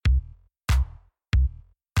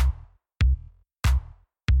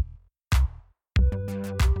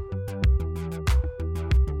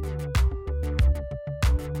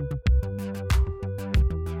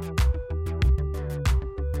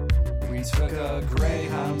a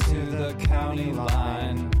greyhound to the county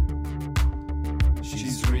line.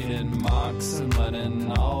 She's reading Marx and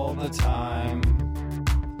Lenin all the time.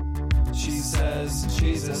 She says,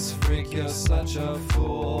 Jesus freak, you're such a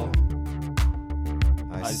fool.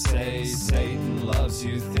 I say, Satan loves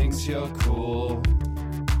you, thinks you're cool.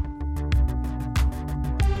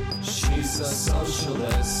 She's a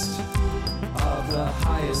socialist of the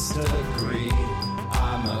highest degree.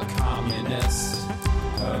 I'm a communist,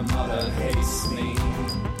 her mother hates me.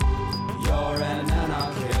 You're an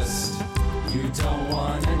anarchist, you don't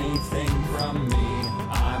want anything from me.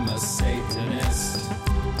 I'm a Satanist,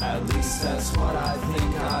 at least that's what I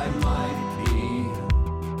think I might be.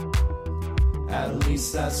 At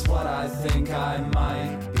least that's what I think I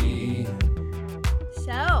might be.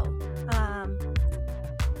 So,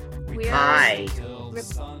 we're... Hi.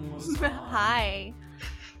 Hi.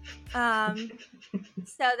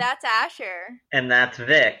 So that's Asher. And that's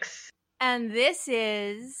Vix. And this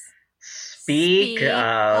is... Speak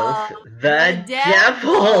of the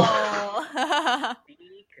devil.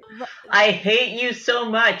 I hate you so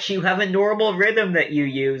much. You have a normal rhythm that you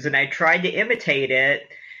use, and I tried to imitate it,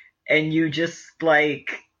 and you just,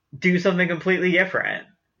 do something completely different.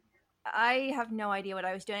 I have no idea what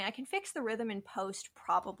I was doing. I can fix the rhythm in post,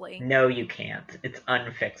 probably. No, you can't. It's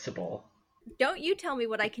unfixable. Don't you tell me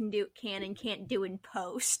what I can and can't do in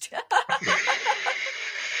post.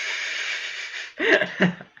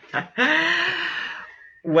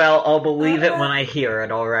 Well, I'll believe it when I hear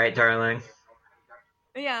it, alright, darling?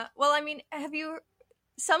 Yeah, well, I mean,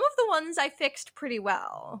 some of the ones I fixed pretty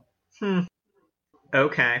well.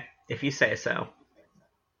 Okay, if you say so.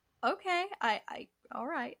 Okay,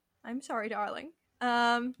 alright. I'm sorry, darling.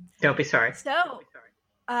 Don't be sorry. So,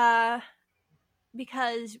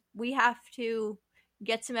 because we have to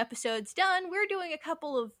get some episodes done, we're doing a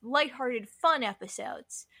couple of lighthearted, fun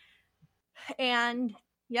episodes. And,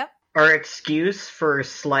 yep. Our excuse for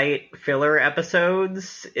slight filler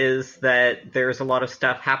episodes is that there's a lot of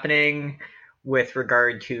stuff happening with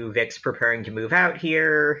regard to Vix preparing to move out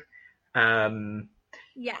here.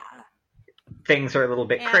 Yeah. Things are a little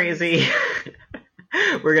bit crazy.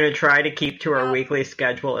 We're going to try to keep to our weekly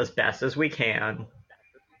schedule as best as we can.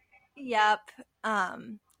 Yep.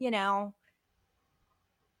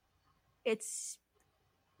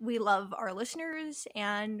 We love our listeners,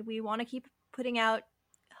 and we want to keep putting out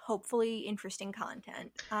hopefully interesting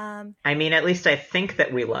content. I mean, at least I think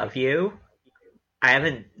that we love you. I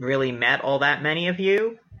haven't really met all that many of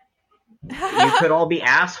you. You could all be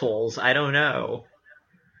assholes. I don't know.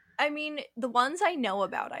 I mean, the ones I know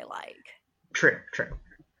about, I like. True.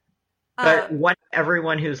 But what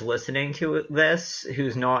everyone who's listening to this,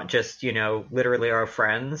 who's not just, literally our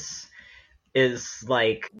friends, is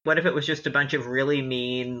what if it was just a bunch of really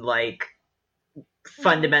mean,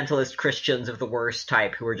 fundamentalist Christians of the worst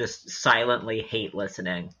type who are just silently hate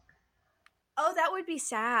listening? Oh, that would be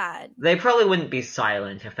sad. They probably wouldn't be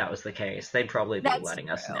silent if that was the case. They'd probably be letting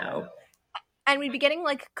us true. know. And we'd be getting,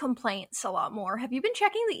 complaints a lot more. Have you been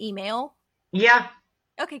checking the email? Yeah.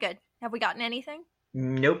 Okay, good. Have we gotten anything?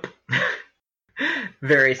 Nope.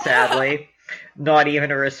 Very sadly. Not even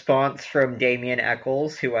a response from Damien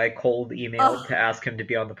Eccles, who I cold emailed to ask him to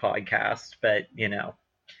be on the podcast, but,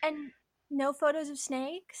 And no photos of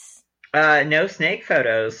snakes? No snake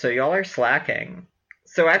photos, so y'all are slacking.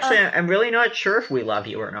 So actually, I'm really not sure if we love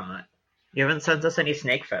you or not. You haven't sent us any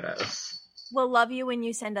snake photos. We'll love you when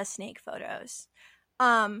you send us snake photos.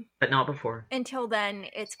 But not before. Until then,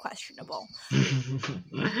 it's questionable.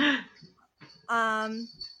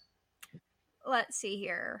 Let's see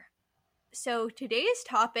here. So today's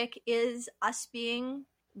topic is us being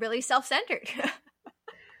really self-centered.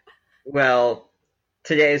 Well,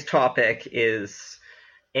 today's topic is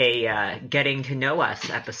a getting to know us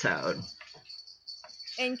episode.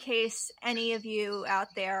 In case any of you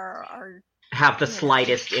out there have the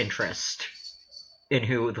slightest interest in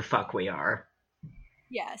who the fuck we are.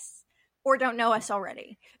 Yes. Or don't know us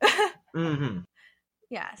already. Mm-hmm.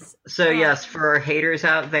 Yes. So yes, for our haters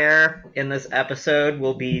out there, in this episode,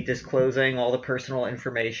 we'll be disclosing all the personal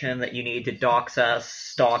information that you need to dox us,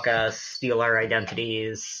 stalk us, steal our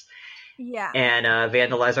identities, and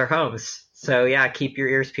vandalize our homes. So yeah, keep your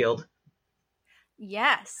ears peeled.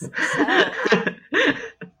 Yes. So,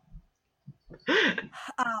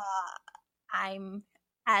 I'm,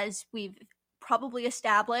 as we've probably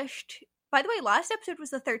established, by the way, last episode was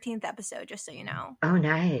the 13th episode, just so you know. Oh,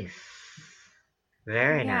 nice.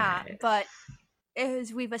 Very nice. Yeah, but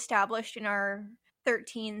as we've established in our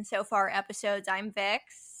 13 so far episodes, I'm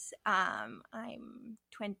Vix. I'm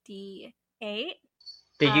 28.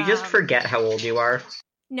 Did you just forget how old you are?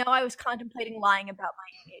 No, I was contemplating lying about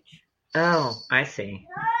my age. Oh, I see.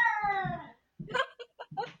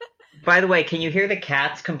 By the way, can you hear the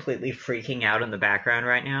cats completely freaking out in the background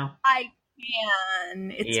right now? I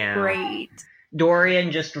can. It's great.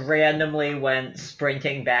 Dorian just randomly went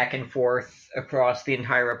sprinting back and forth across the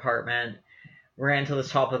entire apartment, ran to the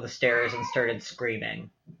top of the stairs, and started screaming.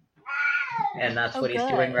 And that's what he's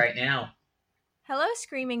doing right now. Hello,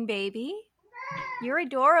 screaming baby. You're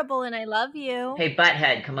adorable and I love you. Hey,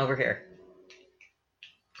 butthead, come over here.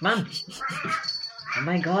 Come on. Oh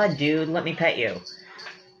my god, dude, let me pet you.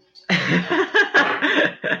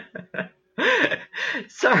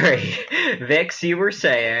 Sorry. Vix, you were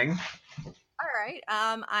saying. Alright,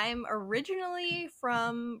 I'm originally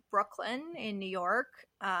from Brooklyn in New York.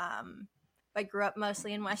 I grew up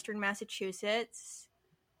mostly in Western Massachusetts.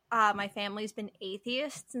 My family's been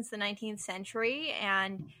atheist since the 19th century,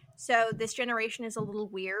 and so this generation is a little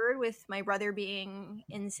weird with my brother being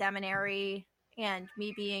in seminary and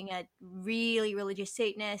me being a really religious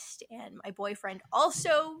Satanist, and my boyfriend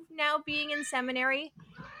also now being in seminary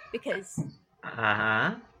because...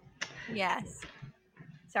 Uh-huh. Yes.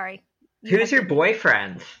 Sorry. Who's your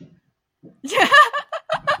boyfriend?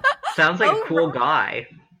 Sounds like a cool guy.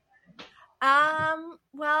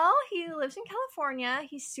 Well, he lives in California.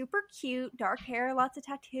 He's super cute, dark hair, lots of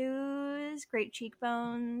tattoos, great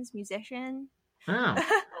cheekbones, musician. Oh.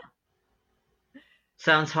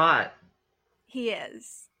 Sounds hot. He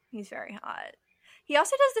is. He's very hot. He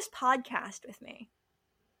also does this podcast with me.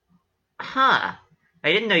 Huh.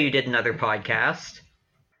 I didn't know you did another podcast.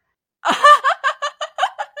 Oh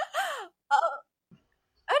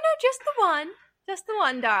no, just the one. Just the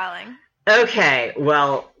one, darling. Okay,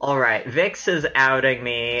 well, alright. Vix is outing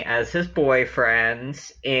me as his boyfriend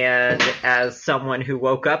and as someone who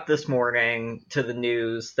woke up this morning to the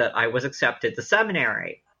news that I was accepted to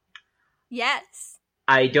seminary. Yes.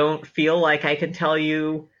 I don't feel like I can tell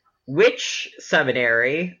you which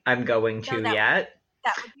seminary I'm going to yet.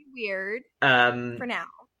 That would be weird. For now.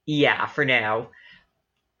 Yeah, for now.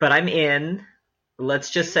 But I'm in.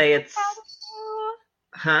 Let's just say it's...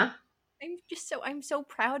 Huh? I'm so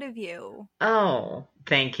proud of you. Oh,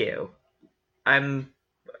 thank you. I'm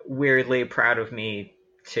weirdly proud of me,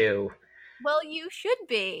 too. Well, you should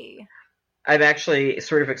be. I'm actually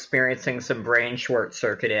sort of experiencing some brain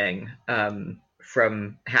short-circuiting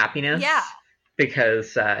from happiness. Yeah.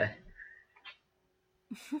 Because,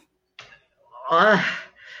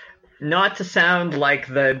 not to sound like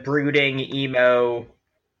the brooding, emo,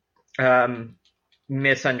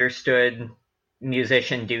 misunderstood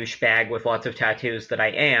musician douchebag with lots of tattoos that I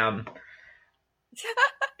am,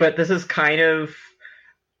 but this is kind of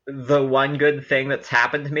the one good thing that's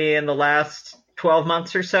happened to me in the last 12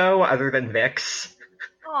 months or so, other than Vix.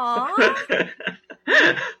 Aww.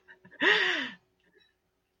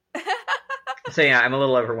 So yeah, I'm a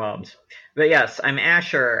little overwhelmed. But yes, I'm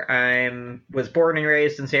Asher. Was born and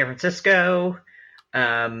raised in San Francisco.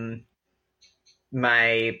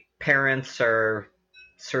 My parents are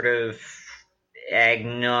sort of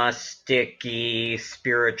agnostic-y,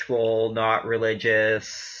 spiritual, not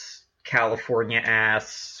religious,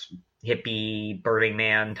 California-ass, hippie, Burning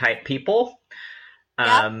Man type people.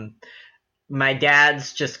 Yep. My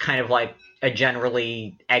dad's just kind of like a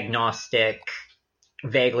generally agnostic,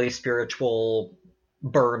 vaguely spiritual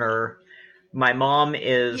burner. My mom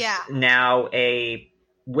is now a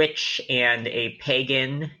witch and a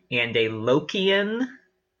pagan and a Lokian.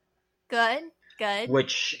 Good.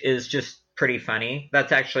 Which is just pretty funny.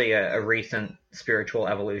 That's actually a recent spiritual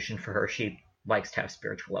evolution for her. She likes to have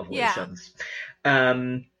spiritual evolutions.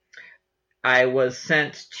 Yeah. I was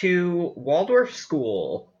sent to Waldorf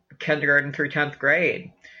school, kindergarten through 10th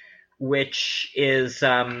grade, which is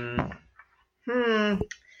a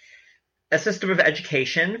system of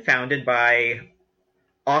education founded by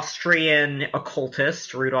Austrian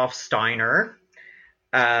occultist Rudolf Steiner.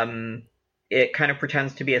 It kind of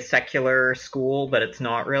pretends to be a secular school, but it's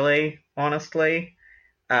not really, honestly.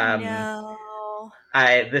 No.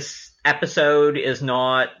 This episode is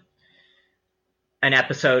not an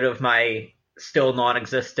episode of my still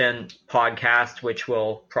non-existent podcast, which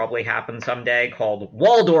will probably happen someday, called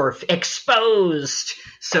Waldorf Exposed.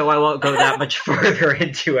 So I won't go that much further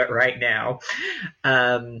into it right now.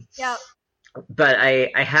 Yep. But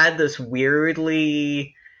I had this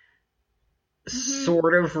weirdly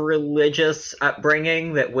sort of religious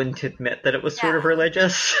upbringing that wouldn't admit that it was sort of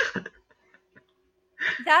religious.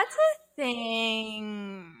 That's a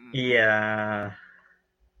thing. Yeah.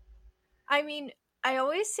 I mean, I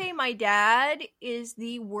always say my dad is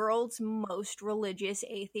the world's most religious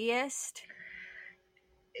atheist.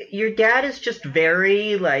 Your dad is just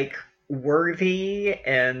very, like, worthy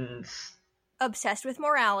and obsessed with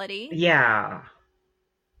morality. Yeah.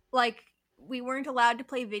 Like, we weren't allowed to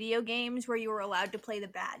play video games where you were allowed to play the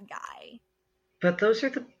bad guy. But those are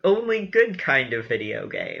the only good kind of video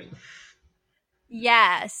games.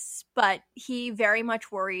 Yes, but he very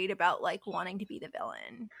much worried about, like, wanting to be the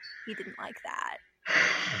villain. He didn't like that.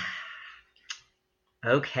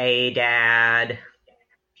 Okay, Dad.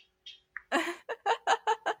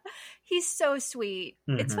 He's so sweet.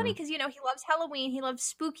 Mm-hmm. It's funny because, you know, he loves Halloween, he loves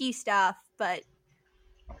spooky stuff, but,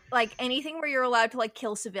 like, anything where you're allowed to, like,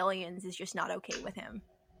 kill civilians is just not okay with him.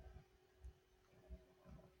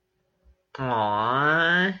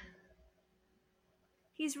 Aww.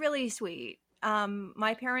 He's really sweet.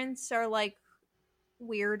 My parents are, like,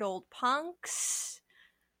 weird old punks.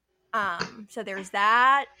 So there's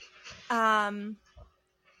that.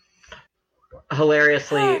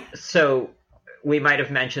 Hilariously, so we might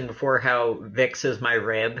have mentioned before how Vix is my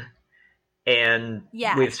rib, and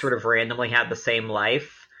we've sort of randomly had the same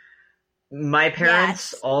life. My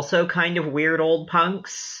parents also kind of weird old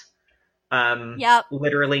punks.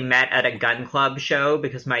 Literally met at a gun club show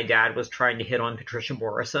because my dad was trying to hit on Patricia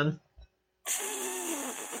Morrison.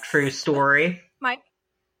 True story.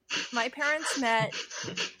 My parents met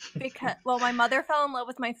because, well, my mother fell in love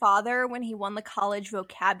with my father when he won the college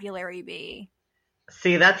vocabulary bee.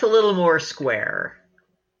 See, that's a little more square.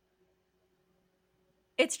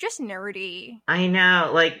 It's just nerdy. I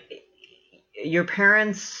know, like, your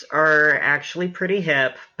parents are actually pretty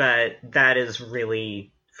hip, but that is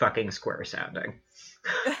really fucking square sounding.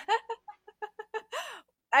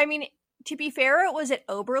 I mean, to be fair, it was at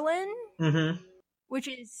Oberlin, mm-hmm. which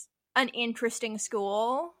is an interesting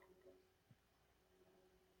school.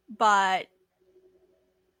 But,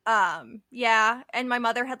 yeah, and my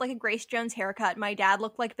mother had, like, a Grace Jones haircut. My dad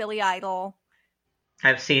looked like Billy Idol.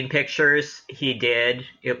 I've seen pictures. He did.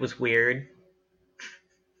 It was weird.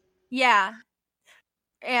 Yeah.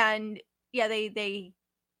 And, yeah,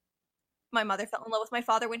 my mother fell in love with my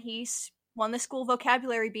father when he won the school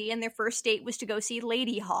vocabulary bee, and their first date was to go see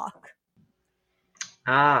Lady Hawk.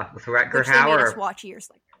 Ah, with Rutger which Hauer. They made us watch years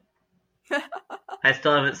later. I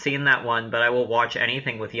still haven't seen that one, but I will watch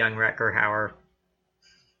anything with young Rutger Hauer.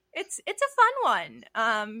 It's a fun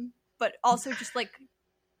one, but also just like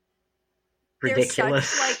ridiculous.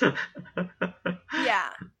 Such, like,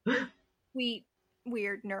 yeah,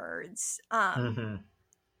 weird nerds.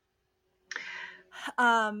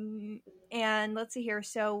 And let's see here.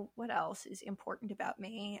 So, what else is important about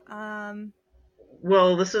me?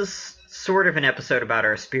 Well, this is sort of an episode about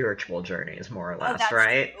our spiritual journeys, more or less, that's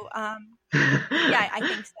right? True. Yeah, I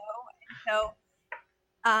think so.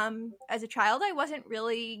 And so, as a child, I wasn't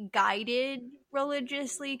really guided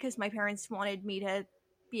religiously because my parents wanted me to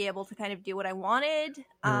be able to kind of do what I wanted.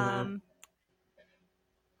 I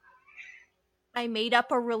made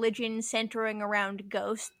up a religion centering around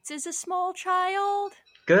ghosts as a small child.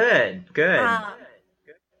 Good.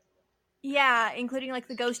 Yeah, including, like,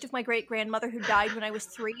 the ghost of my great-grandmother who died when I was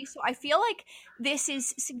 3. So I feel like this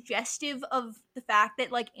is suggestive of the fact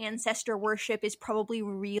that, like, ancestor worship is probably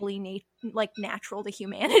really, natural to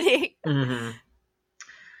humanity. Mm-hmm.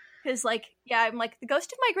 Because, like, yeah, I'm like, the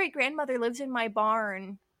ghost of my great-grandmother lives in my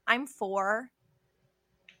barn. I'm 4.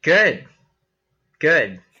 Good.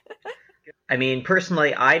 I mean,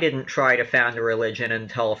 personally, I didn't try to found a religion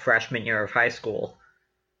until freshman year of high school.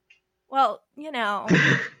 Well, you know...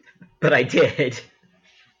 But I did.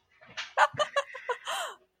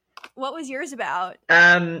 What was yours about?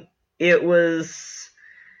 It was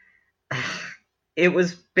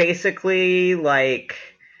basically like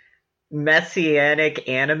messianic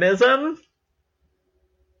animism.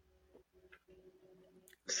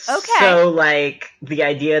 Okay. So, like, the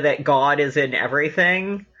idea that God is in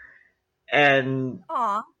everything, and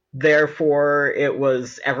therefore it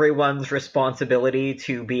was everyone's responsibility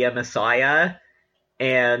to be a messiah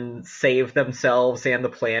and save themselves and the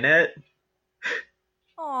planet.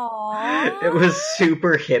 Aww. It was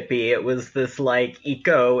super hippie. It was this, like,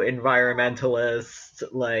 eco-environmentalist,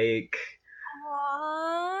 like...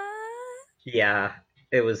 Aww. Yeah,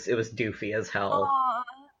 it was doofy as hell. Aww.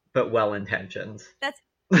 But well-intentioned. That's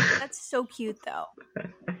so cute, though.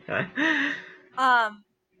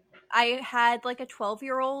 I had, like, a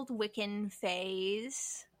 12-year-old Wiccan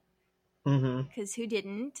phase. Mm-hmm. Because who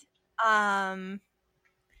didn't?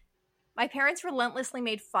 My parents relentlessly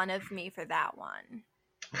made fun of me for that one.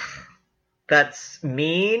 That's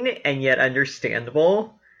mean and yet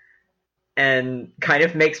understandable, and kind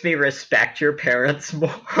of makes me respect your parents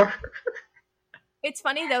more. It's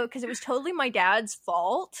funny, though, because it was totally my dad's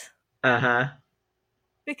fault. Uh-huh.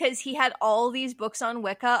 Because he had all these books on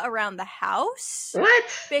Wicca around the house.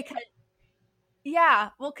 What? Yeah,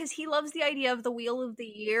 well, because he loves the idea of the Wheel of the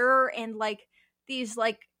Year and, like, these,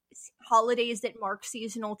 like, holidays that mark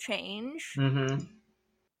seasonal change. Mm-hmm.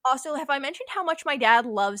 Also, have I mentioned how much my dad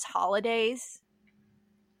loves holidays?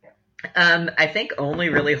 I think only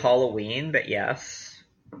really Halloween, but yes.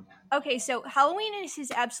 Okay, so Halloween is his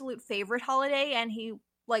absolute favorite holiday, and he,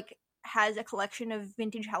 like, has a collection of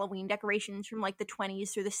vintage Halloween decorations from, like, the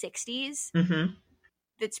 20s through the 60s. Mm-hmm.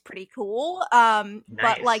 That's pretty cool. Nice.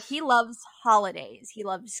 But, like, he loves holidays. He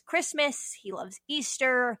loves Christmas. He loves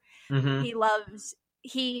Easter. Mm-hmm.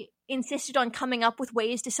 He insisted on coming up with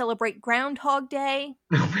ways to celebrate Groundhog Day.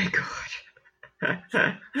 Oh my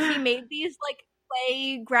god. He made these, like,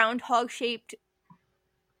 clay groundhog-shaped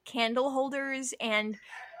candle holders, and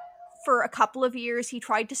for a couple of years he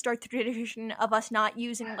tried to start the tradition of us not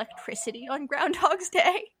using electricity on Groundhog's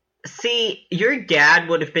Day. See, your dad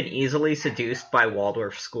would have been easily seduced by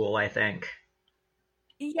Waldorf School, I think.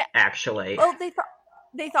 Yeah. Actually. Well,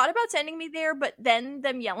 they thought about sending me there, but then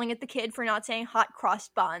them yelling at the kid for not saying hot cross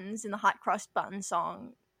buns in the hot cross bun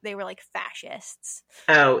song, they were like fascists.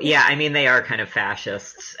 Oh, yeah, I mean, they are kind of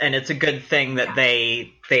fascists, and it's a good thing that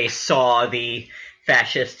they saw the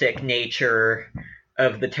fascistic nature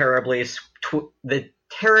of the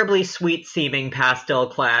terribly sweet-seeming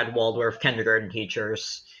pastel-clad Waldorf kindergarten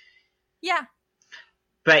teachers. Yeah.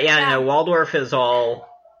 But yeah, no, Waldorf is all,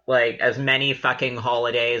 like, as many fucking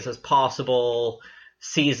holidays as possible,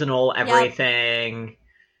 seasonal everything,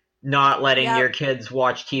 not letting your kids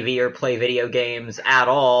watch TV or play video games at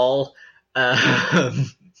all. Yeah,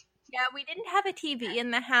 we didn't have a TV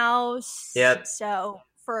in the house. Yep. So,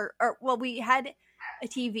 we had a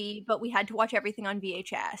TV, but we had to watch everything on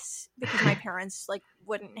VHS because my parents, like,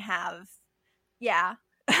 wouldn't have... Yeah.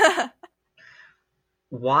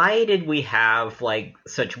 Why did we have, like,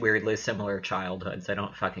 such weirdly similar childhoods? I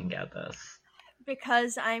don't fucking get this.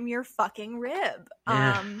 Because I'm your fucking rib.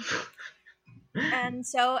 Yeah. And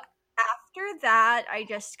so after that, I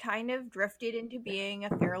just kind of drifted into being a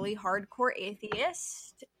fairly hardcore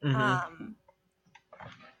atheist. Mm-hmm.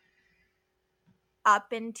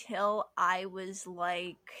 Up until I was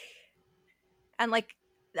like... And, like,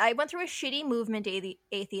 I went through a shitty movement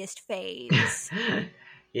atheist phase.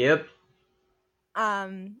 Yep.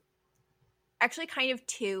 Actually kind of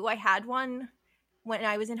two. I had one when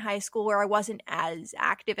I was in high school where I wasn't as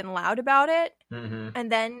active and loud about it. Mm-hmm.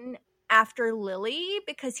 And then after Lily,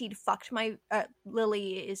 because he'd fucked my...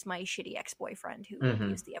 Lily is my shitty ex-boyfriend who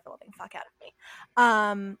abused the ever-loving fuck out of me.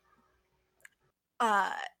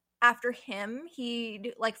 After him,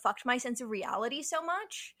 he'd, like, fucked my sense of reality so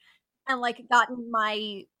much and, like, gotten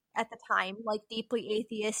my, at the time, like, deeply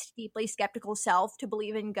atheist, deeply skeptical self to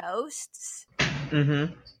believe in ghosts.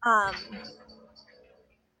 Mm-hmm.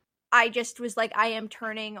 I just was like, I am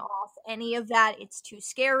turning off any of that. It's too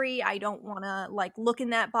scary. I don't want to, like, look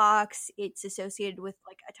in that box. It's associated with,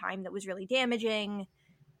 like, a time that was really damaging.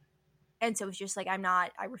 And so it was just like, I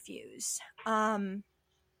refuse.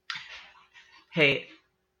 Hey,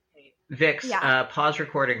 Vix, pause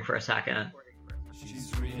recording for a second.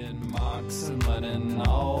 She's reading Marx and Lenin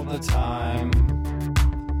all the time.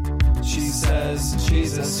 She says,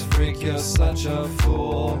 Jesus freak, you're such a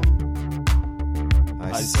fool.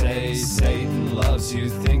 I say, Satan loves you,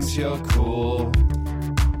 thinks you're cool.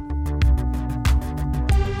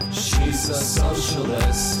 She's a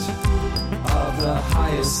socialist of the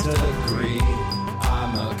highest degree.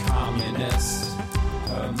 I'm a communist.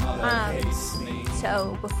 Her mother hates me.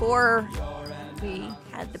 So before we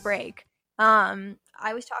had the break,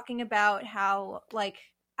 I was talking about how, like,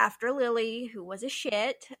 after Lily, who was a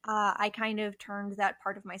shit, I kind of turned that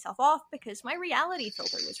part of myself off because my reality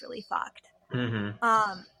filter was really fucked.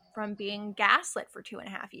 Mm-hmm. From being gaslit for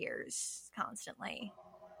 2.5 years constantly.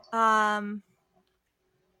 And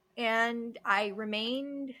I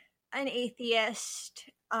remained an atheist,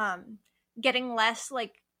 getting less,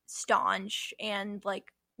 like, staunch and,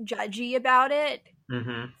 like, judgy about it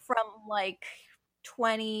from, like,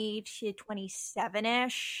 20 to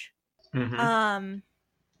 27-ish. And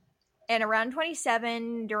around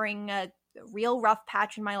 27, during a real rough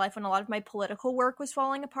patch in my life when a lot of my political work was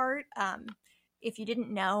falling apart. If you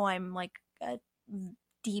didn't know, I'm, like, a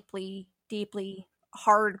deeply, deeply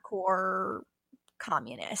hardcore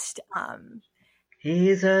communist.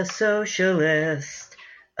 He's a socialist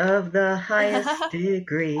of the highest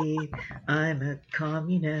degree. I'm a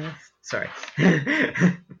communist. Sorry. Oh,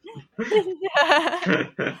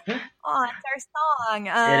 it's our song.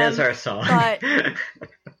 It is our song. But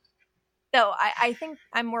so I think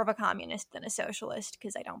I'm more of a communist than a socialist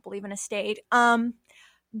because I don't believe in a state.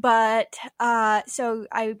 But so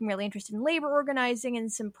I'm really interested in labor organizing,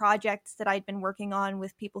 and some projects that I'd been working on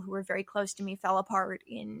with people who were very close to me fell apart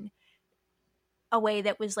in a way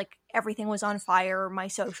that was like everything was on fire. My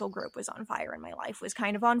social group was on fire and my life was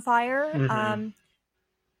kind of on fire. Mm-hmm.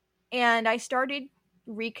 And I started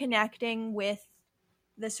reconnecting with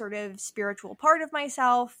the sort of spiritual part of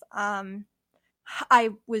myself. I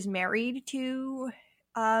was married to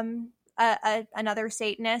another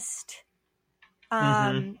Satanist.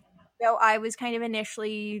 So I was kind of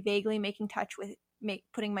initially vaguely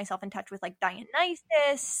putting myself in touch with like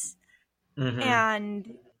Dionysus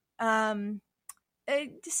and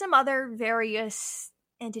some other various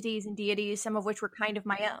entities and deities, some of which were kind of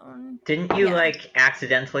my own. Didn't you like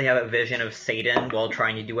accidentally have a vision of Satan while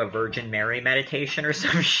trying to do a Virgin Mary meditation or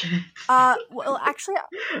some shit? Well, actually,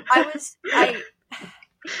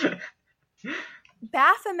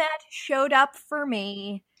 Baphomet showed up for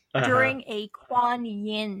me during a Kuan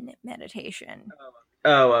Yin meditation.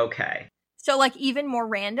 Oh, okay. So, like, even more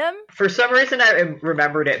random? For some reason, I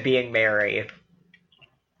remembered it being Mary.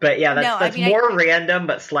 But yeah, that's more random,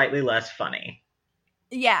 but slightly less funny.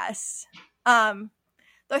 Yes. Though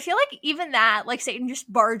I feel like even that, like Satan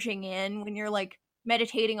just barging in when you're, like,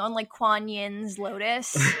 meditating on, like, Kuan Yin's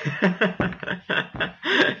lotus.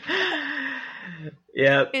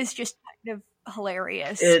 Yep. Is just kind of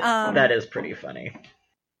hilarious. That is pretty funny.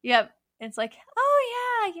 Yep. It's like,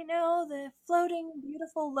 oh yeah, the floating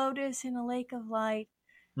beautiful lotus in a lake of light.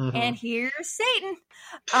 And here's Satan.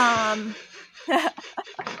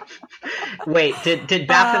 Wait, did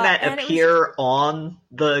Baphomet appear on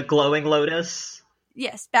the glowing lotus?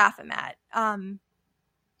 Yes, Baphomet. The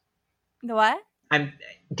what?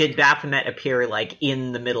 Did Baphomet appear like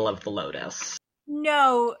in the middle of the lotus?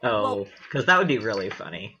 No. Oh, because that would be really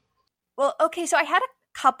funny. Well, okay, so I had a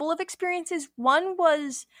couple of experiences. One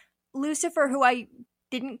was Lucifer, who I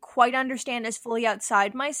didn't quite understand as fully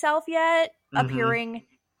outside myself yet, appearing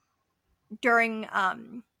during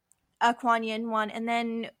a Kuan Yin one, and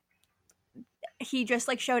then he just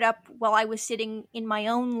like showed up while I was sitting in my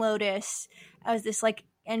own lotus as this like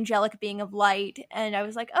angelic being of light, and I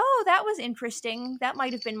was like, oh, that was interesting. That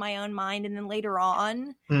might have been my own mind. And then later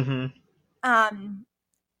on,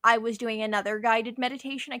 I was doing another guided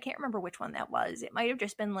meditation. I can't remember which one that was. It might have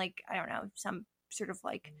just been like, I don't know, some sort of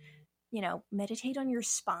like, meditate on your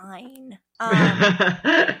spine type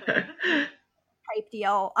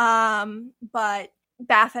deal. But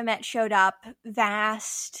Baphomet showed up,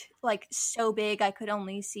 vast, like so big I could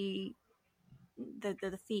only see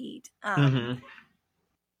the feet. And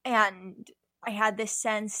I had this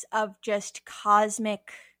sense of just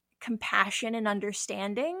cosmic compassion and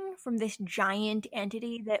understanding from this giant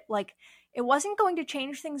entity that, like, it wasn't going to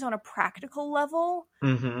change things on a practical level,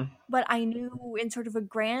 but I knew in sort of a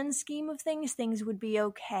grand scheme of things would be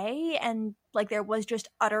okay. And, like, there was just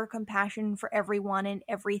utter compassion for everyone and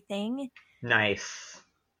everything. Nice.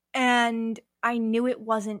 And I knew it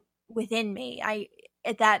wasn't within me.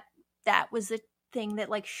 That was the thing that,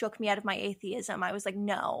 like, shook me out of my atheism. I was like,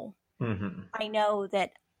 no. I know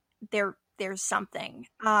that there's something.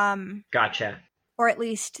 Gotcha. Or at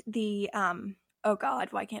least the oh god,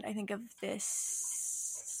 why can't I think of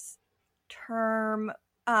this term?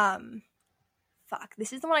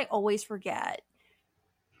 This is the one I always forget.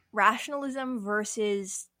 Rationalism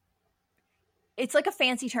versus, it's like a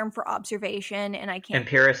fancy term for observation, and I can't.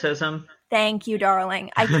 Empiricism? Thank you, darling.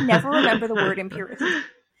 I can never remember the word empiricism.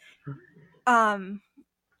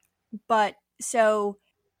 But so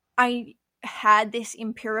I had this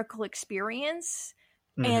empirical experience,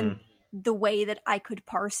 and the way that I could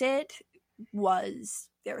parse it was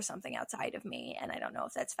there was something outside of me, and I don't know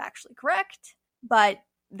if that's factually correct, but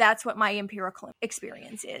that's what my empirical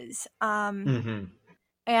experience is. And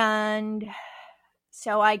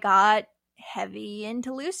so I got heavy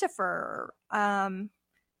into Lucifer,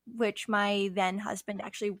 which my then husband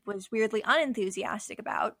actually was weirdly unenthusiastic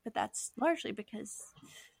about, but that's largely because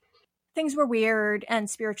things were weird, and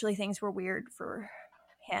spiritually things were weird for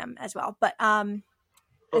him as well. But so,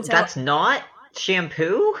 that's not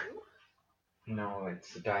shampoo? No,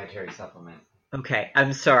 it's a dietary supplement. Okay,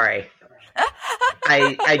 I'm sorry.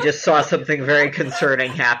 I just saw something very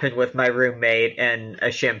concerning happen with my roommate and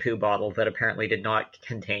a shampoo bottle that apparently did not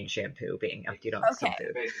contain shampoo being emptied on some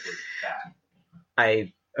food. Basically bad.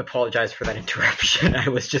 I apologize for that interruption. I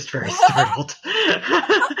was just very startled.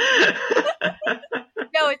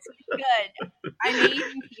 No, it's good. I may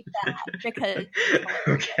even keep that because.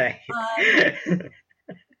 Okay.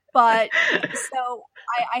 But so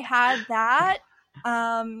I had that,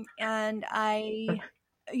 and I,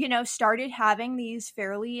 started having these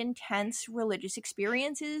fairly intense religious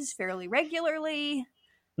experiences fairly regularly.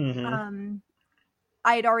 Mm-hmm.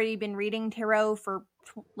 I had already been reading tarot for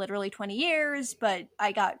literally 20 years, but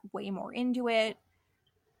I got way more into it.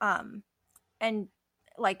 And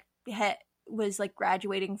like was like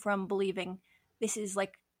graduating from believing this is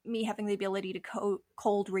like me having the ability to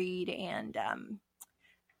cold read and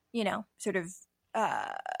sort of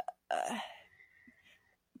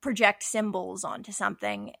project symbols onto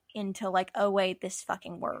something into like, oh wait, this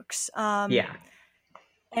fucking works. Yeah.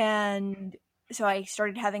 And so I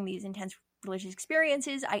started having these intense religious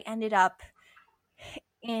experiences. I ended up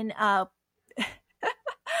in a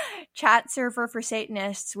chat server for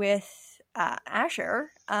Satanists with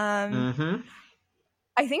Asher. Mm-hmm.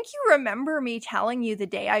 I think you remember me telling you the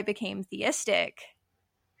day I became theistic.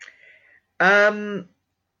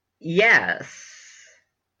 Yes.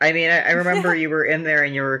 I mean, I remember you were in there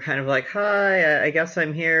and you were kind of like, hi, I guess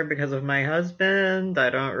I'm here because of my husband. I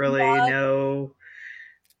don't really know.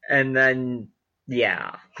 And then,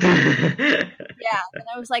 yeah. Yeah, and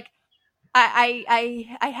I was like,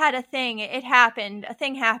 I had a thing. It happened. A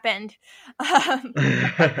thing happened.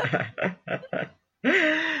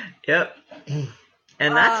 Yep.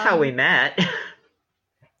 And that's how we met.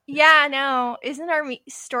 Yeah, no. Isn't our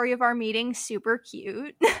story of our meeting super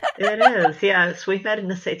cute? It is, yes. We met in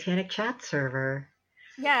the Satanic chat server.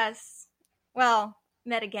 Yes. Well,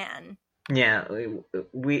 met again. Yeah,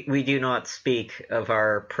 we do not speak of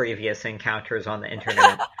our previous encounters on the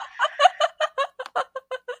internet.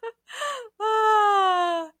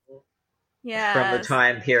 Yeah. From the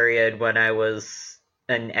time period when I was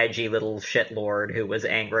an edgy little shitlord who was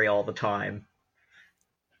angry all the time.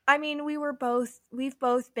 I mean, we've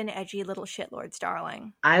both been edgy little shitlords,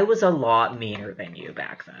 darling. I was a lot meaner than you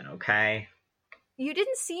back then, okay? You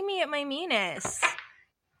didn't see me at my meanest.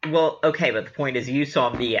 Well, okay, but the point is you saw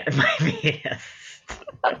me at my meanest.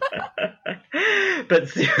 But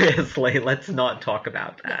seriously, let's not talk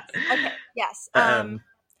about that. Yes. Okay, yes.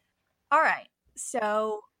 All right.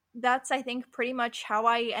 So that's, I think, pretty much how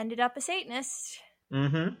I ended up a Satanist.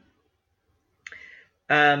 Mm-hmm.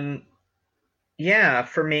 Yeah,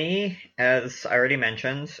 for me, as I already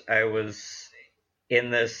mentioned, I was in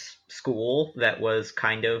this school that was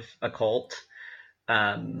kind of a cult.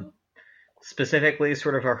 Specifically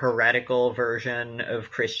sort of a heretical version of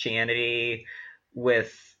Christianity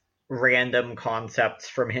with random concepts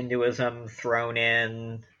from Hinduism thrown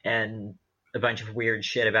in and a bunch of weird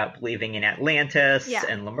shit about believing in Atlantis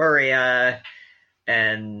and Lemuria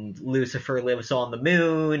and Lucifer lives on the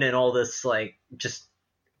moon and all this like just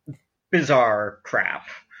bizarre crap.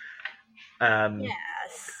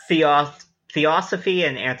 Theosophy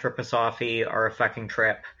and anthroposophy are a fucking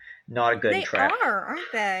trip. Not a good trip. They are,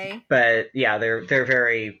 aren't they? But yeah, they're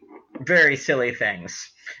very, very silly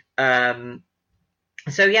things.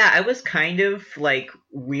 So yeah, I was kind of like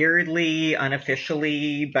weirdly,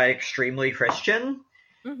 unofficially, but extremely Christian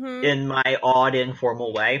in my odd,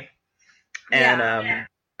 informal way. And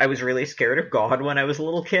I was really scared of God when I was a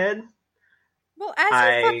little kid. Well, as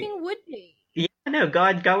you fucking would be. Yeah, no,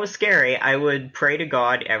 God was scary. I would pray to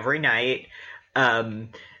God every night.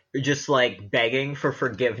 Just like begging for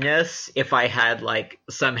forgiveness if I had like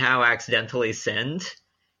somehow accidentally sinned.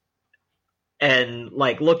 And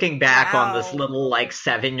like looking back on this little like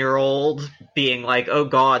 7-year-old being like, oh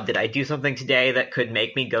God, did I do something today that could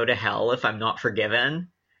make me go to hell if I'm not forgiven?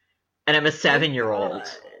 And I'm a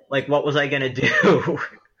 7-year-old. Like, what was I gonna do?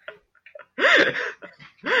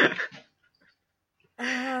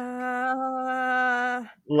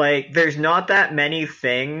 Like, there's not that many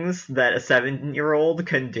things that a 7-year-old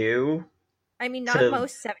can do. I mean, not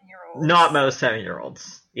most 7-year-olds. Not most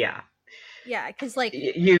 7-year-olds, yeah. Yeah, because, like...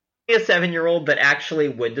 You be a 7-year-old that actually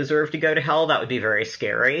would deserve to go to hell, that would be very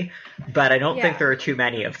scary. But I don't think there are too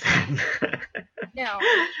many of them. No.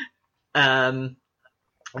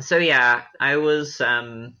 So, yeah, I was,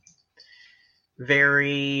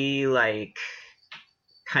 very, like...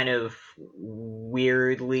 kind of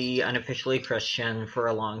weirdly, unofficially Christian for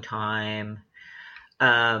a long time.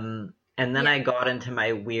 And then I got into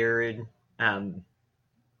my weird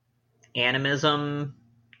animism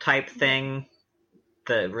type thing,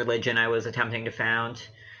 the religion I was attempting to found.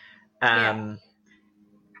 And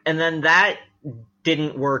then that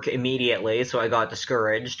didn't work immediately, so I got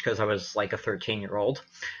discouraged because I was like a 13-year-old.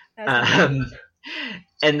 And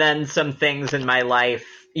then some things in my life,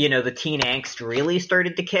 you know, the teen angst really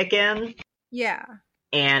started to kick in. Yeah.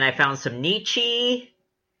 And I found some Nietzsche.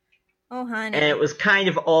 Oh, honey. And it was kind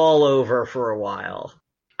of all over for a while.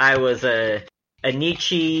 I was a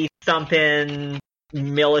Nietzsche thumping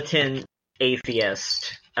militant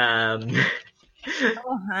atheist. Oh,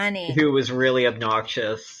 honey. Who was really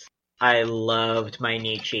obnoxious. I loved my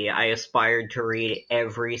Nietzsche. I aspired to read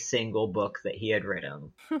every single book that he had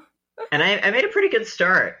written. And I made a pretty good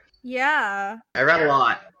start. Yeah. I read a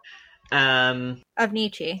lot. Of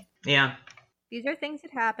Nietzsche. Yeah. These are things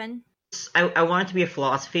that happen. I wanted to be a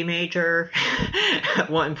philosophy major at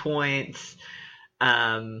one point.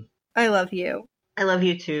 I love you. I love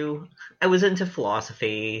you too. I was into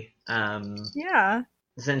philosophy. Yeah. I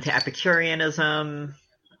was into Epicureanism.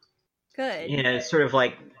 Good. You know, sort of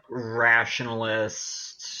like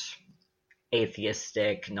rationalist,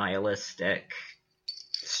 atheistic, nihilistic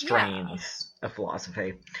strains of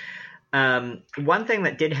philosophy. One thing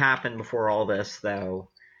that did happen before all this, though,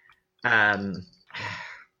 when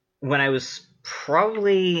I was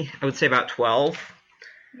probably, I would say about 12,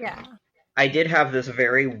 yeah, I did have this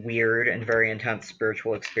very weird and very intense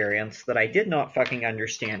spiritual experience that I did not fucking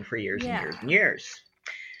understand for years and years and years.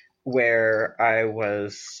 Where I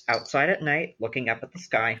was outside at night looking up at the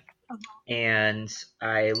sky, and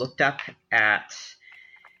I looked up at...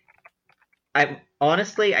 I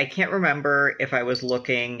can't remember if I was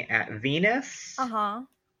looking at Venus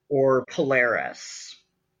or Polaris.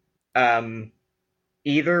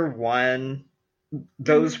 Either one,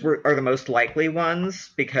 those are the most likely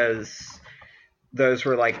ones, because those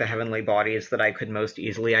were like the heavenly bodies that I could most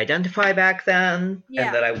easily identify back then,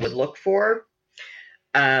 and that I would look for.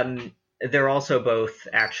 They're also both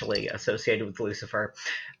actually associated with Lucifer.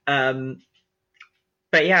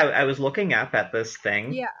 But yeah, I was looking up at this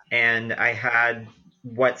thing, and I had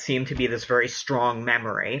what seemed to be this very strong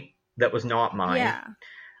memory that was not mine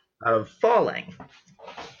of falling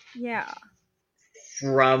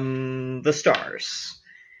from the stars.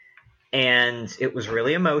 And it was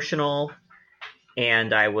really emotional,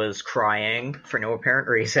 and I was crying for no apparent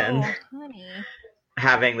reason. Oh, honey.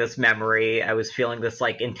 Having this memory, I was feeling this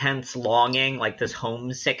like intense longing, like this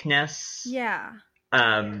homesickness.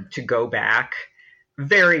 To go back.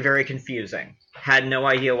 Very, very confusing. Had no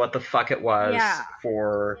idea what the fuck it was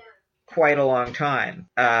for quite a long time.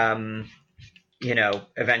 You know,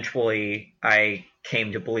 eventually I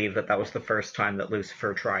came to believe that was the first time that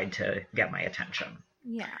Lucifer tried to get my attention.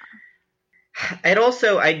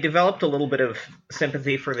 I developed a little bit of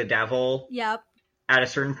sympathy for the devil. At a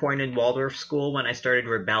certain point in Waldorf school when I started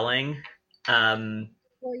rebelling.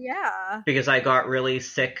 Because I got really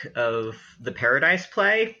sick of the Paradise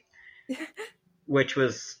play, which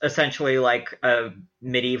was essentially like a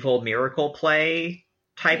medieval miracle play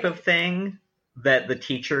type of thing that the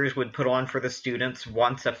teachers would put on for the students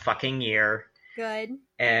once a fucking year. Good.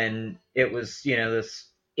 And it was, you know, this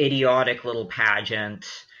idiotic little pageant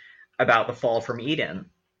about the fall from Eden.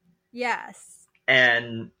 Yes.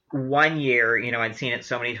 And one year, you know, I'd seen it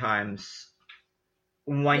so many times.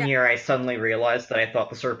 One year I suddenly realized that I thought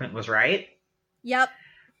the serpent was right. Yep.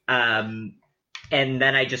 And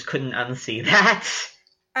then I just couldn't unsee that.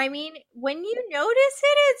 I mean, when you notice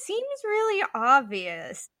it seems really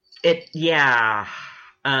obvious. I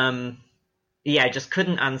just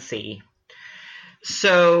couldn't unsee.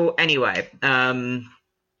 So, anyway,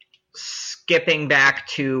 skipping back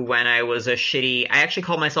to when I was I actually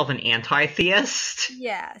called myself an anti-theist.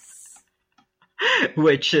 Yes.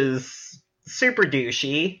 Which is super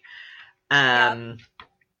douchey.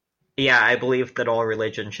 Yeah, I believe that all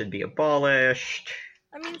religion should be abolished.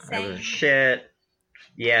 I mean, same. Shit.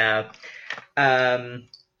 Yeah.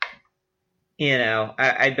 You know,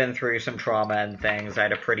 I'd been through some trauma and things. I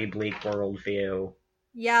had a pretty bleak worldview.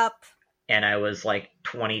 Yep. And I was like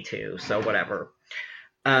 22, so whatever.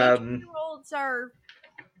 22-year-olds are,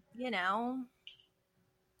 you know.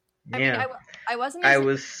 I mean, I wasn't.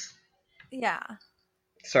 Yeah.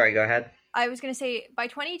 Sorry, go ahead. I was going to say, by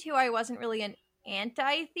 22, I wasn't really an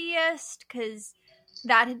anti-theist, because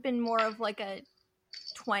that had been more of like a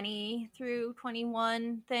 20 through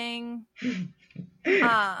 21 thing.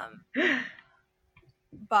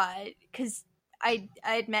 But, because I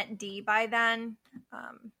had met Dee by then,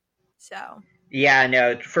 so... Yeah,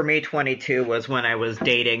 no, for me, 22 was when I was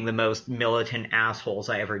dating the most militant assholes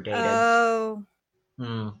I ever dated. Oh.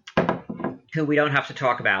 Who we don't have to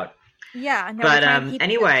talk about. Yeah, no, but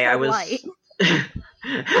anyway, I was...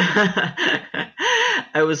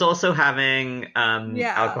 I was also having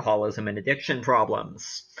alcoholism and addiction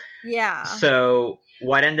problems. Yeah. So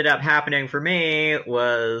what ended up happening for me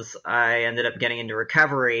was I ended up getting into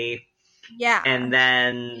recovery. Yeah. And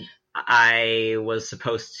then I was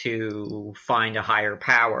supposed to find a higher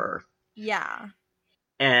power. Yeah.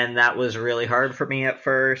 And that was really hard for me at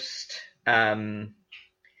first.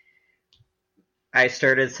 I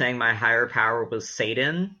started saying my higher power was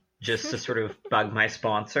Satan, just to sort of bug my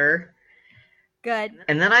sponsor. Good.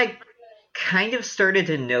 And then I kind of started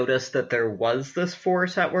to notice that there was this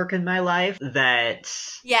force at work in my life that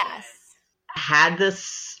yes, had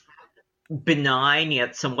this benign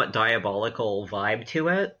yet somewhat diabolical vibe to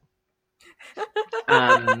it.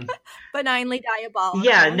 Benignly diabolical.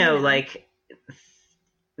 Yeah, no, like,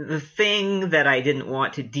 the thing that I didn't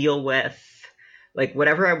want to deal with, like,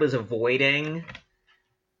 whatever I was avoiding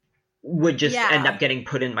would just end up getting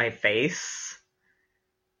put in my face.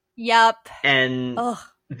 Yep. And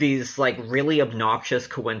these, like, really obnoxious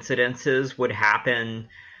coincidences would happen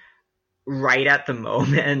right at the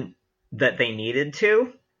moment that they needed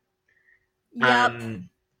to. Yep.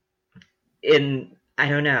 I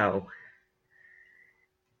don't know.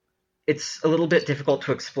 It's a little bit difficult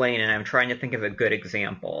to explain, and I'm trying to think of a good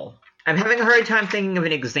example. I'm having a hard time thinking of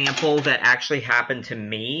an example that actually happened to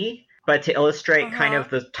me, but to illustrate kind of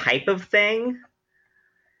the type of thing.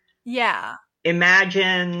 Yeah.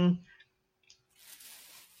 Imagine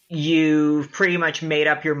you've pretty much made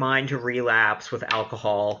up your mind to relapse with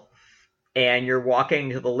alcohol, and you're walking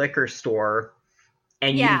to the liquor store,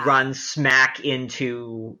 and you run smack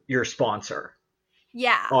into your sponsor.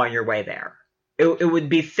 Yeah. On your way there. It would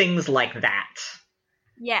be things like that.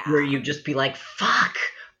 Yeah. Where you'd just be like, fuck,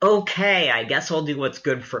 okay, I guess I'll do what's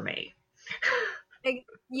good for me.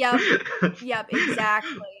 Yep,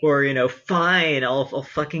 exactly. Or, you know, fine, I'll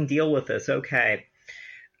fucking deal with this, okay.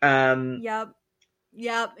 Yep,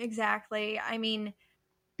 exactly. I mean...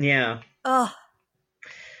 Yeah. Ugh.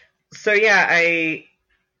 So, yeah,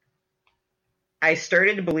 I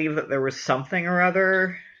started to believe that there was something or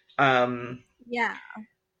other. Yeah.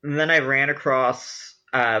 And then I ran across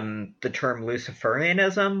the term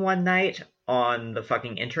Luciferianism one night on the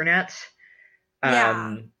fucking internet.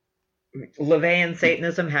 LaVeyan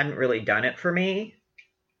Satanism hadn't really done it for me.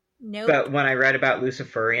 Nope. But when I read about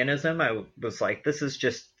Luciferianism, I was like, this is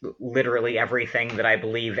just literally everything that I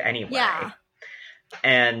believe anyway. Yeah.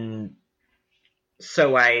 And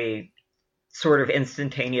so I sort of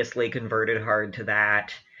instantaneously converted hard to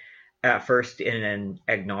that, at first in an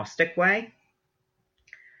agnostic way.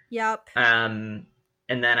 Yep. And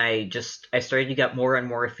then I started to get more and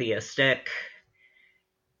more theistic.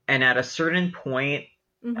 And at a certain point,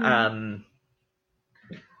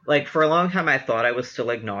 like, for a long time I thought I was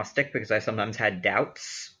still agnostic because I sometimes had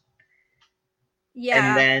doubts. Yeah.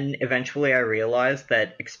 And then eventually I realized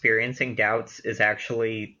that experiencing doubts is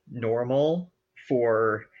actually normal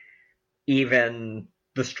for even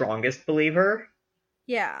the strongest believer.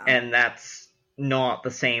 Yeah. And that's not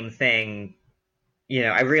the same thing. You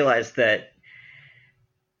know, I realized that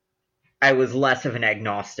I was less of an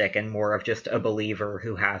agnostic and more of just a believer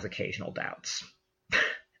who has occasional doubts.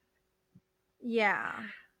 Yeah.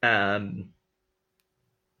 And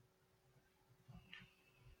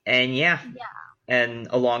yeah. And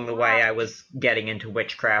along the way, I was getting into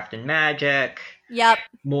witchcraft and magic. Yep.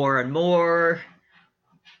 More and more.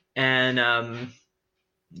 And,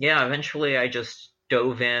 yeah, eventually I just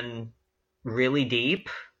dove in really deep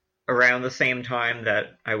around the same time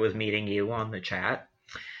that I was meeting you on the chat.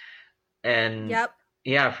 And,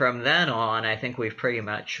 yeah, from then on, I think we've pretty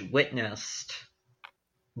much witnessed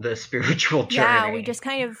the spiritual journey. Yeah, we just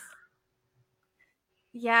kind of...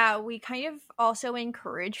 Yeah, we kind of also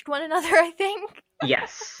encouraged one another, I think.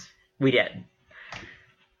 Yes, we did.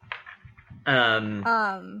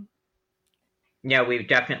 Yeah, we've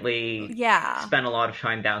definitely spent a lot of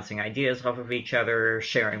time bouncing ideas off of each other,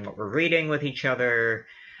 sharing what we're reading with each other.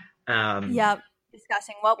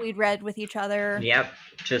 Discussing what we'd read with each other. Yep,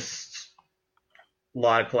 just a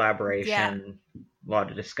lot of collaboration, a lot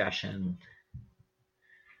of discussion.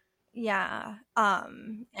 Yeah,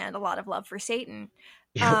 and a lot of love for Satan.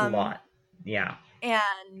 A lot, yeah.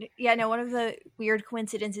 And, yeah, no, one of the weird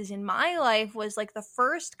coincidences in my life was, like, the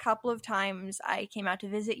first couple of times I came out to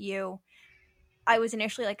visit you, I was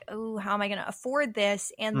initially like, oh, how am I going to afford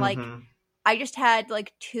this? And, like, I just had,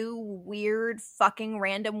 like, 2 weird fucking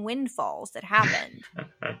random windfalls that happened.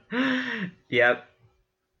 Yep.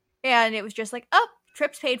 And it was just like, oh,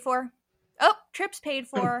 trip's paid for. Oh, trip's paid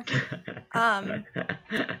for. So.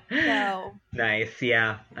 Nice,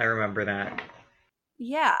 yeah. I remember that.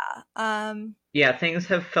 Yeah. Yeah, things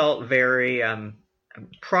have felt very,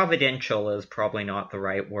 providential is probably not the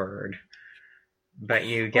right word. But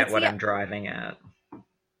you get what I'm driving at.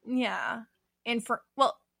 Yeah.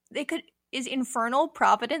 Well, is infernal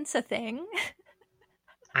providence a thing?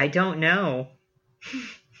 I don't know.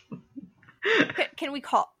 Can we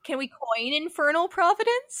coin infernal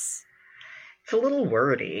providence? It's a little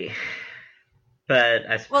wordy. But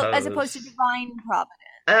I suppose... Well, as opposed to divine providence.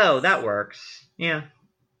 Oh, that works. Yeah.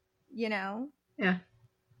 You know? Yeah.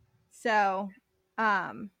 So,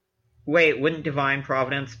 Wait, wouldn't divine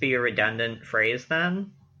providence be a redundant phrase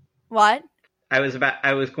then? What? I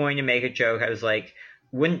was going to make a joke. I was like,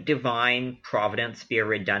 wouldn't divine providence be a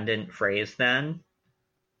redundant phrase then?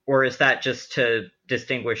 Or is that just to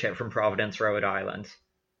distinguish it from Providence, Rhode Island?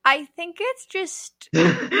 I think it's just...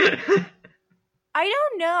 I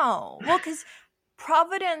don't know. Well, because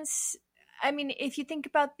Providence, I mean, if you think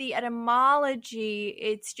about the etymology,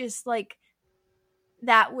 it's just like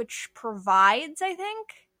that which provides, I think.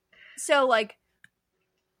 So, like,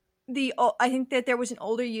 I think that there was an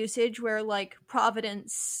older usage where, like,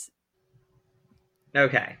 Providence...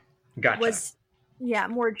 Okay, gotcha. Was,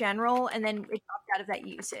 more general, and then it dropped out of that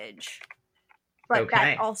usage. But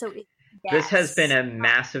that also is... Yes. This has been a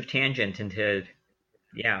massive tangent into...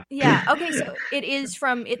 Yeah. Yeah. Okay. So it's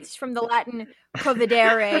from the Latin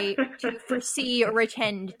providere, to foresee or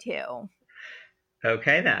attend to.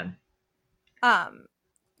 Okay then.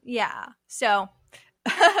 Yeah. So.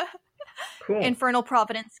 Cool. Infernal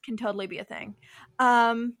providence can totally be a thing.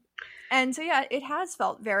 And so yeah, it has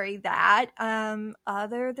felt very that.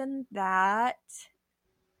 Other than that,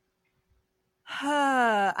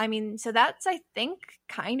 I mean, so that's, I think,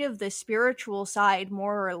 kind of the spiritual side,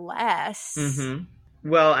 more or less. Mm-hmm.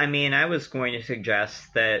 Well, I mean, I was going to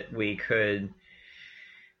suggest that we could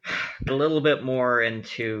get a little bit more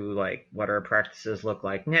into, like, what our practices look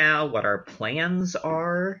like now, what our plans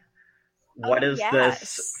are. What is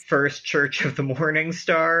this First Church of the Morning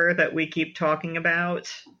Star that we keep talking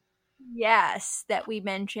about? Yes, that we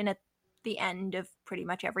mention at the end of pretty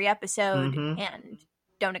much every episode, mm-hmm. and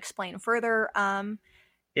don't explain further.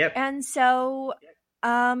 Yep. And so,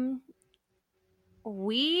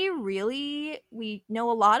 we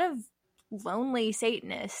know a lot of lonely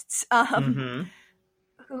Satanists, mm-hmm.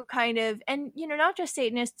 who kind of, and, you know, not just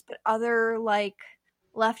Satanists, but other, like,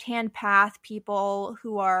 left-hand path people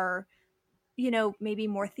who are, you know, maybe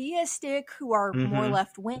more theistic, who are mm-hmm. more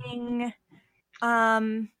left-wing.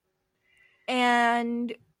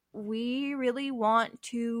 And we really want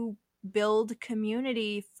to build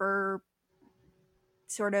community for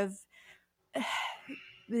sort of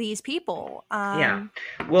these people. Yeah.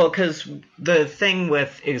 Well, because the thing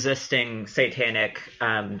with existing satanic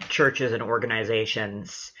churches and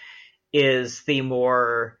organizations is the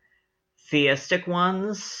more theistic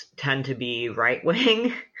ones tend to be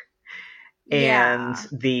right-wing, and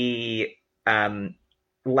the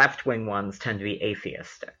left-wing ones tend to be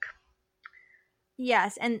atheistic.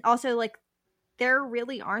 Yes, and also, like, there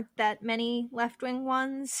really aren't that many left-wing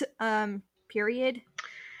ones, period.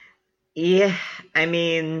 Yeah, I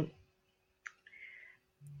mean,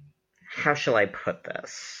 how shall I put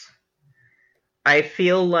this? I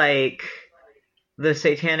feel like the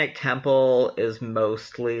Satanic Temple is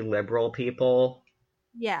mostly liberal people.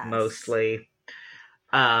 Yes. Mostly.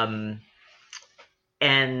 And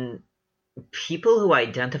people who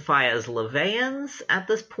identify as LaVeyans at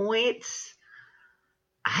this point,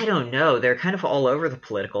 I don't know. They're kind of all over the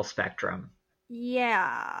political spectrum.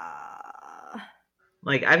 Yeah.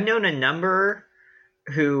 Like, I've known a number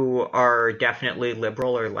who are definitely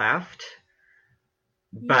liberal or left,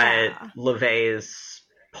 but LaVey's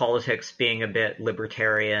politics being a bit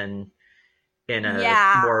libertarian in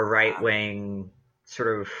a more right-wing,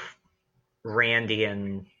 sort of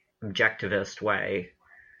Randian, objectivist way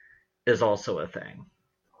is also a thing.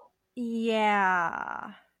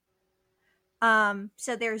 Yeah.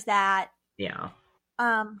 So there's that. Yeah.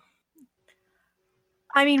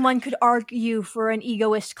 I mean, one could argue for an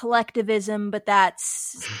egoist collectivism, but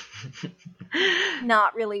that's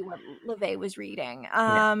not really what LaVey was reading.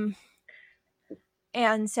 No.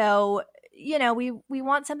 And so, you know, we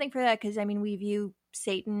want something for that because, I mean, we view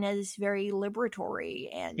Satan as very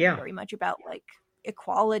liberatory and very much about, like,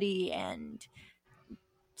 equality and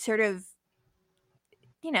sort of,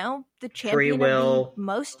 you know, the champion free will, of the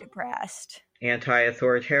most oppressed.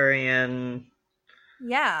 Anti-authoritarian.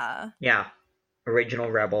 Yeah. Yeah. Original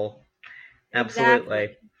rebel.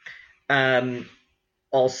 Absolutely. Exactly.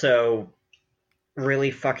 Also,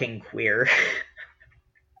 really fucking queer.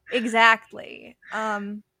 Exactly.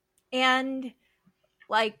 And,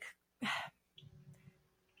 like,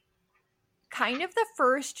 kind of the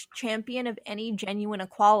first champion of any genuine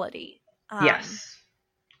equality. Yes.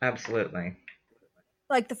 Absolutely.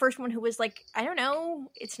 Like, the first one who was like, I don't know,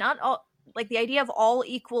 it's not all, like, the idea of all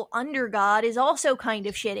equal under God is also kind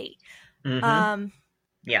of shitty. Mm-hmm.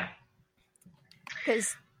 Yeah.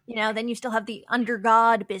 Because, you know, then you still have the under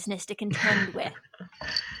God business to contend with.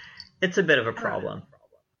 It's a bit of a problem.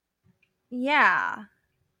 Yeah.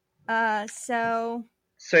 So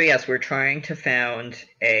yes, we're trying to found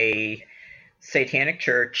a satanic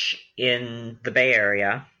church in the Bay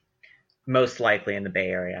Area. most likely in the Bay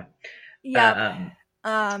Area. Yep.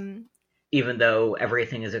 Even though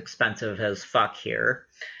everything is expensive as fuck here.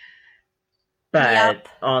 But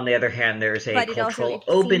on the other hand, there's a cultural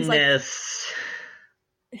openness.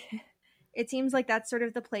 It seems like that's sort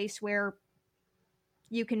of the place where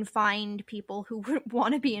you can find people who would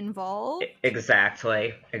want to be involved.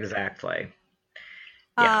 Exactly.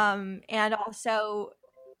 Yeah. And also,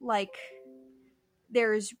 like,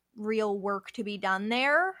 there's real work to be done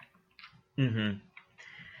there. Mm-hmm.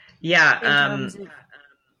 Yeah.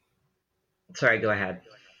 Sorry, go ahead.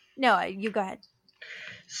 No, you go ahead.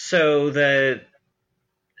 So the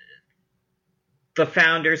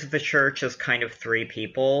founders of the church is kind of 3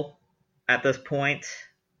 people at this point.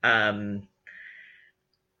 Me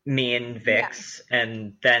and Vix,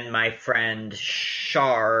 and then my friend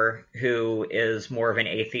Shar, who is more of an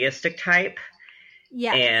atheistic type.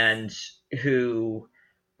 Yeah. And who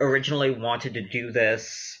originally wanted to do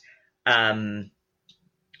this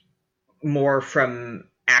more from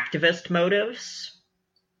activist motives.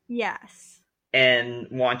 Yes. And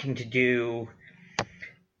wanting to do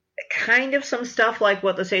kind of some stuff like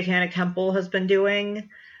what the Satanic Temple has been doing,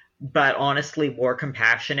 but honestly more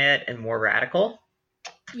compassionate and more radical.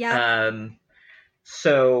 Yeah.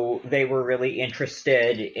 So they were really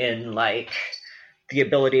interested in, like, the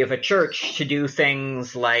ability of a church to do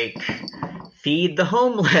things like feed the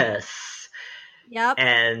homeless. Yep.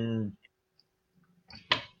 And,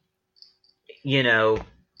 you know,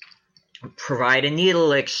 provide a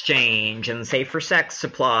needle exchange and safer sex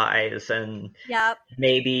supplies and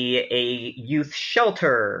maybe a youth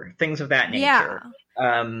shelter, things of that nature. Yeah.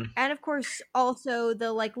 And of course, also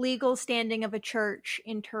the, like, legal standing of a church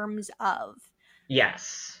in terms of,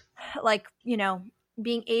 yes, like, you know,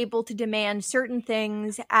 being able to demand certain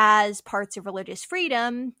things as parts of religious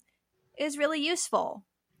freedom is really useful.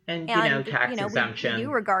 And you know, tax exemption. We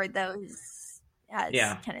do regard those as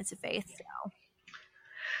tenets of faith. So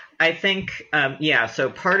I think, so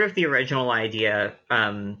part of the original idea,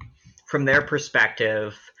 from their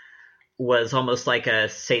perspective, was almost like a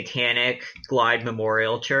satanic Glide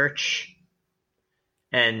Memorial Church.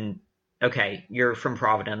 And, okay, you're from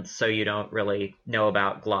Providence, so you don't really know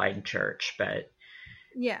about Glide Church, but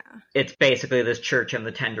it's basically this church in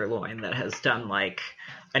the Tenderloin that has done, like,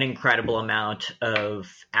 an incredible amount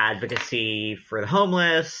of advocacy for the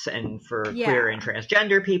homeless and for queer and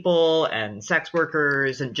transgender people and sex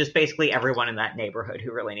workers and just basically everyone in that neighborhood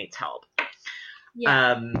who really needs help.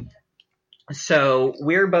 So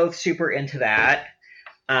we're both super into that.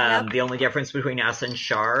 The only difference between us and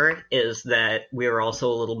Shar is that we're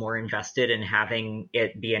also a little more invested in having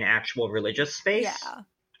it be an actual religious space. Yeah.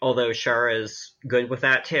 Although Shar is good with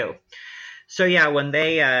that too. So yeah, when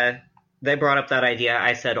they brought up that idea,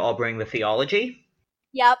 I said, I'll bring the theology.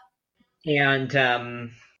 Yep. And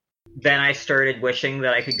then I started wishing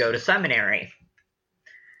that I could go to seminary.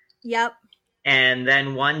 Yep. And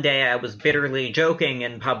then one day I was bitterly joking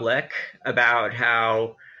in public about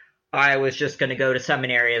how I was just going to go to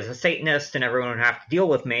seminary as a Satanist and everyone would have to deal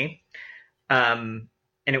with me. And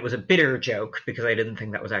it was a bitter joke because I didn't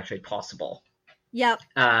think that was actually possible. Yep.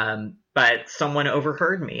 But someone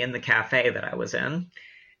overheard me in the cafe that I was in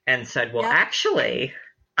and said, well, actually,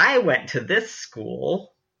 I went to this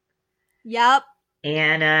school. Yep.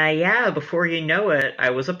 And before you know it,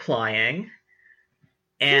 I was applying.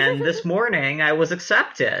 And this morning, I was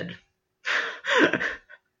accepted.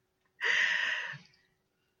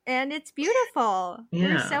 And it's beautiful.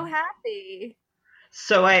 Yeah. We're so happy.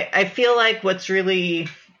 So I feel like what's going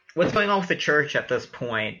on with the church at this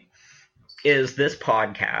point is this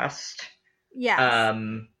podcast. Yes.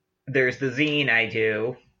 There's the zine I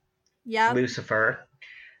do. Yep. Lucifer.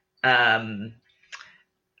 I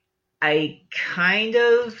kind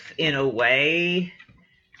of, in a way,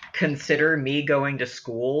 consider me going to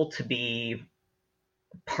school to be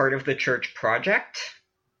part of the church project.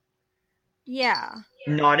 Yeah.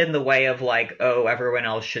 Not in the way of like, oh, everyone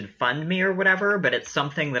else should fund me or whatever, but it's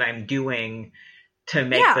something that I'm doing to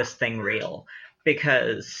make this thing real.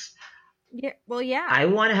 Because I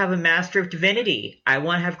want to have a Master of Divinity. I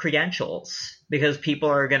want to have credentials because people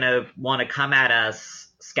are going to want to come at us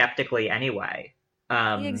skeptically anyway.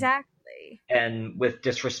 Exactly. And with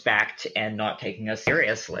disrespect and not taking us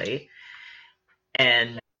seriously.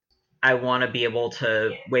 And I want to be able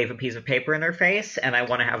to wave a piece of paper in their face, and I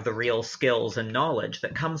want to have the real skills and knowledge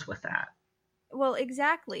that comes with that. Well,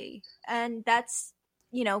 exactly. And that's,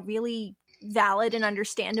 really valid and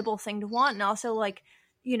understandable thing to want. And also, like,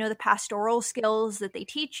 the pastoral skills that they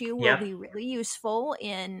teach you will be really useful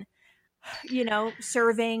in,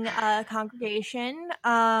 serving a congregation.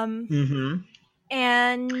 Mm-hmm.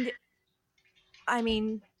 And, I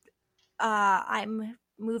mean, I'm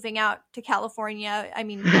moving out to California. I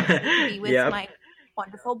mean, to be with my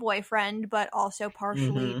wonderful boyfriend, but also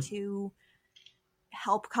partially to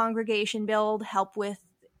help congregation build, help with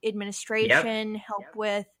administration, help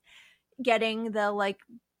with getting the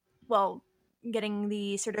getting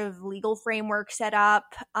the sort of legal framework set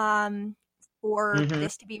up for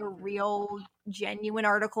this to be a real, genuine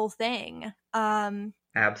article thing.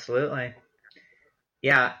 Absolutely.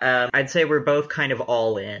 Yeah, I'd say we're both kind of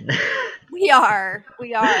all in. We are.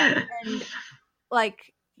 And,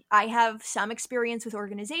 like, I have some experience with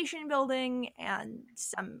organization building and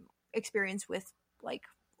some experience with, like,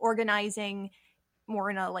 organizing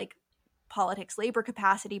more in a, like, politics labor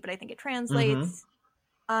capacity, but I think it translates.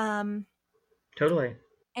 Totally.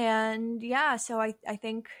 And yeah, so I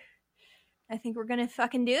think we're gonna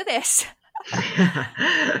fucking do this.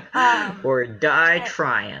 Or die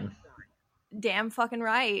trying. Damn fucking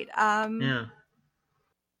right.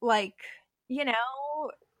 Like, you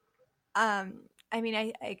know, I mean,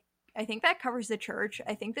 I think that covers the church.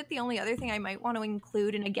 I think that the only other thing I might want to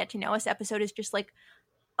include in a get to know us episode is just like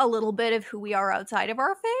a little bit of who we are outside of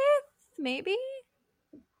our faith, maybe.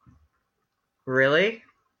 Really?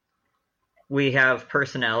 We have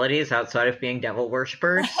personalities outside of being devil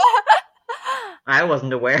worshippers? I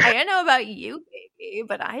wasn't aware. I don't know about you, baby,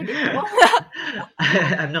 but I do.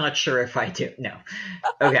 I'm not sure if I do. No.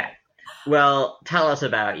 Okay. Well, tell us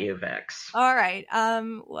about you, Vix. All right.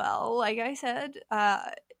 Well, like I said,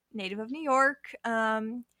 native of New York.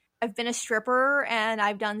 I've been a stripper and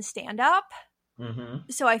I've done stand-up.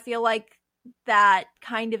 So I feel like that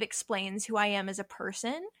kind of explains who I am as a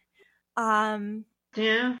person.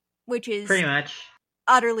 Yeah. Which is pretty much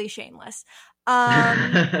utterly shameless. I'm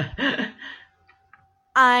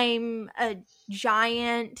a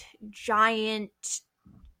giant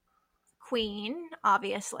queen,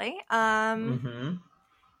 obviously. And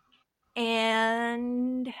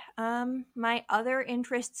my other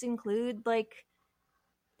interests include like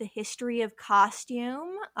the history of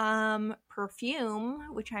costume,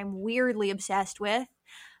 perfume, which I'm weirdly obsessed with,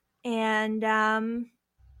 and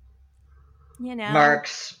you know,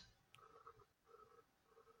 Marks.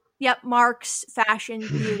 Yep, Marks, fashion,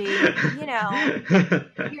 beauty, you know,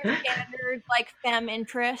 your standard, like, femme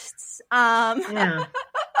interests. Yeah.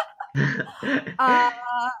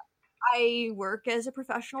 I work as a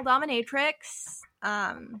professional dominatrix,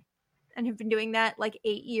 and have been doing that, like,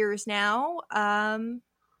 8 years now.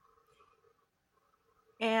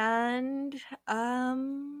 And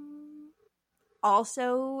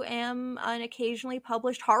also am an occasionally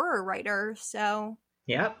published horror writer, so...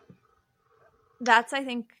 Yep. That's, I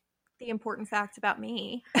think, the important facts about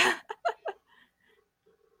me.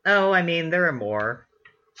 Oh, I mean, there are more.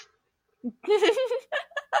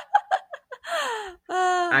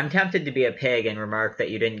 I'm tempted to be a pig and remark that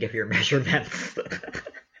you didn't give your measurements.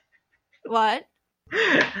 What?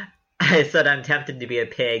 I said I'm tempted to be a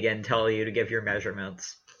pig and tell you to give your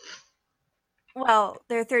measurements. Well,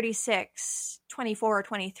 they're 36, 24,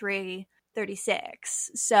 23,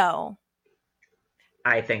 36, so...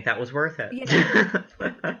 I think that was worth it. You know.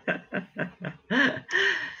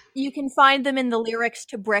 You can find them in the lyrics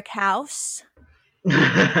to Brick House.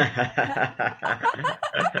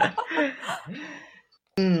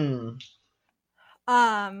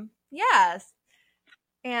 Yes.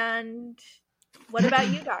 And what about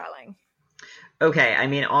you, darling? Okay, I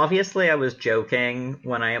mean, obviously I was joking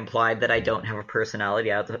when I implied that I don't have a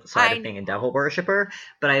personality outside of being a devil worshipper,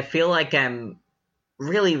 but I feel like I'm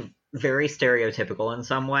really very stereotypical in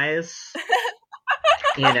some ways.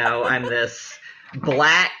 You know, I'm this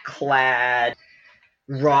black-clad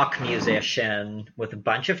rock musician with a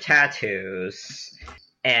bunch of tattoos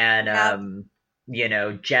and, you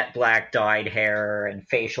know, jet black dyed hair and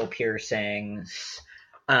facial piercings.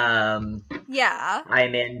 Yeah.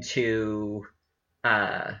 I'm into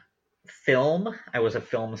film. I was a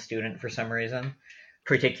film student for some reason,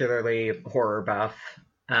 particularly horror buff.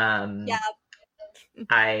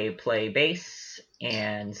 I play bass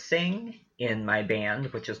and sing in my band,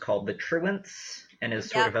 which is called The Truants, and is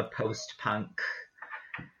sort of a post-punk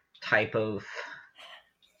type of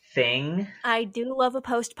thing. I do love a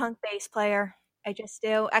post-punk bass player. I just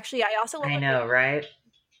do. Actually, I also love... I know, right?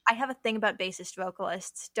 I have a thing about bassist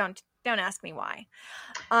vocalists. Don't ask me why.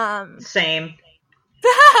 Same.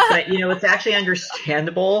 But, you know, it's actually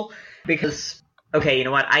understandable because, okay, you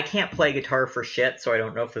know what? I can't play guitar for shit, so I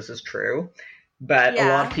don't know if this is true. But a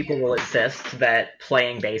lot of people will insist that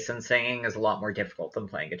playing bass and singing is a lot more difficult than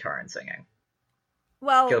playing guitar and singing.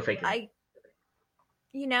 Well, go figure. I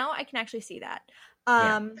can actually see that.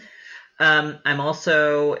 I'm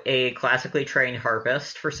also a classically trained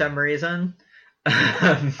harpist for some reason.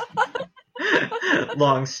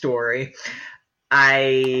 Long story.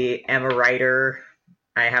 I am a writer.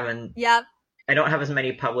 Yep. I don't have as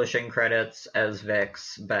many publishing credits as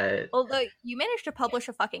Vix, but... Although, you managed to publish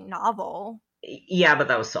a fucking novel. Yeah, but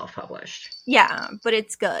that was self-published. Yeah, but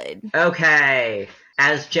it's good. Okay.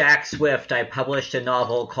 As Jack Swift, I published a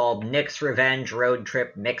novel called Nick's Revenge Road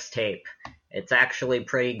Trip Mixtape. It's actually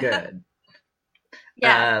pretty good.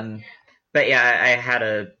 Yeah. But yeah, I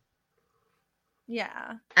had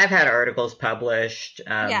Yeah. I've had articles published.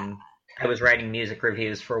 Yeah. I was writing music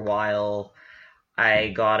reviews for a while. I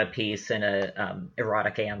got a piece in a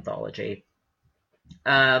erotic anthology.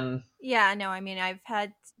 Yeah, no, I mean, I've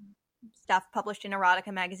had stuff published in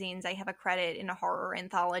erotica magazines. I have a credit in a horror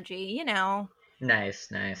anthology, you know.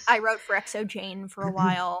 Nice. I wrote for Exo Jane for a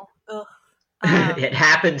while. Ugh. It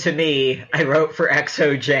happened to me. I wrote for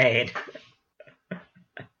Exo Jane.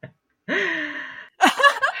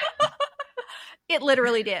 It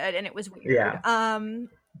literally did, and it was weird. Yeah.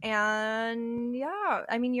 And yeah,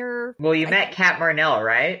 I mean, Well, you met Kat Marnell,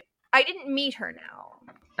 right? I didn't meet her now.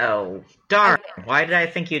 Oh, darn. Why did I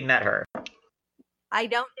think you'd met her? I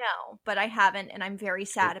don't know, but I haven't, and I'm very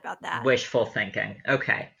sad about that. Wishful thinking.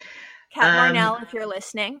 Okay. Kat Marnell, if you're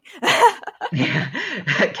listening. Yeah.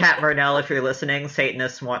 Kat Marnell, if you're listening,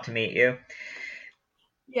 Satanists want to meet you.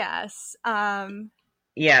 Yes.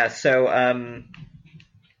 Yeah, so,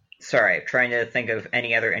 sorry, trying to think of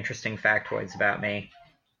any other interesting factoids about me.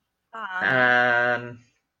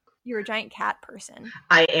 You're a giant cat person.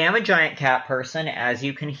 I am a giant cat person, as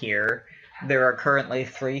you can hear. There are currently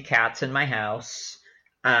 3 cats in my house.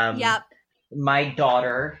 Yep. My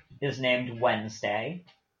daughter is named Wednesday,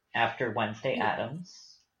 after Wednesday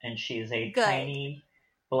Addams, and she's a tiny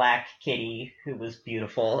black kitty who was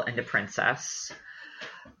beautiful and a princess.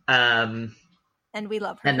 And we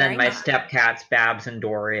love her. And then my much. stepcats, Babs and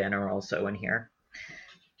Dorian, are also in here.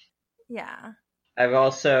 Yeah. I've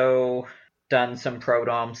also done some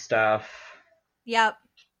pro-dom stuff. Yep.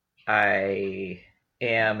 I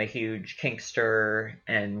am a huge kinkster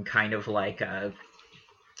and kind of like a...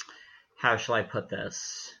 How shall I put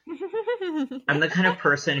this? I'm the kind of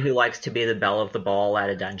person who likes to be the belle of the ball at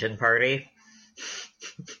a dungeon party.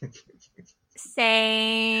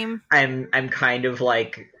 Same. I'm kind of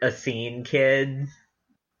like a scene kid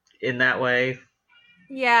in that way.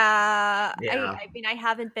 Yeah. Yeah. I mean, I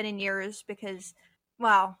haven't been in years because,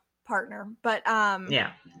 well, partner, but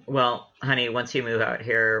Yeah. Well, honey, once you move out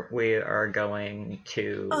here, we are going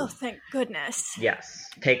to... Oh, thank goodness. Yes.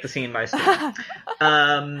 Take the scene by scene.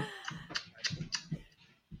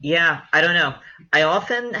 Yeah, I don't know. I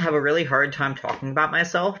often have a really hard time talking about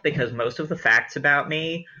myself because most of the facts about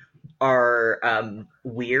me are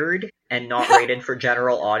weird and not rated for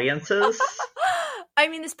general audiences. I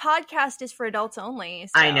mean, this podcast is for adults only.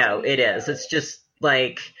 So. I know, it is. It's just,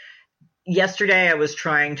 like, yesterday I was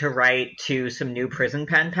trying to write to some new prison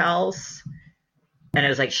pen pals, and I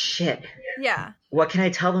was like, shit. Yeah. What can I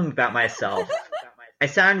tell them about myself? I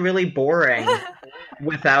sound really boring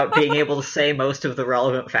without being able to say most of the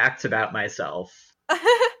relevant facts about myself.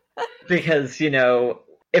 Because, you know,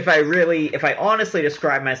 if I honestly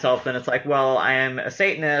describe myself, then it's like, well, I am a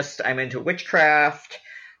Satanist, I'm into witchcraft,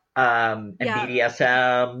 and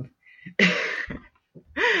BDSM.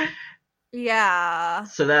 Yeah.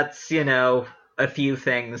 So that's, you know, a few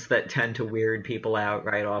things that tend to weird people out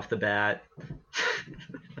right off the bat.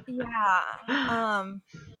 Yeah.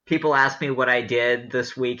 People ask me what I did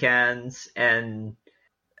this weekend, and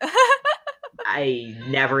I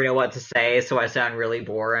never know what to say, so I sound really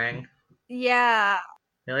boring. Yeah.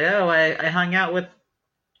 They're like, oh, I hung out with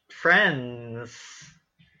friends.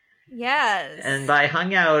 Yes. And by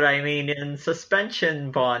hung out, I mean in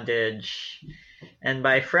suspension bondage. And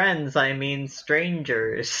by friends, I mean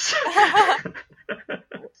strangers.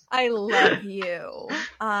 I love you.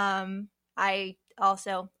 I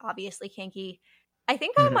also, obviously kinky. I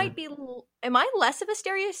think I might be... Am I less of a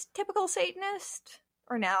stereotypical Satanist?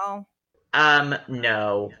 Or no?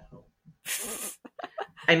 No.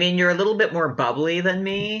 I mean, you're a little bit more bubbly than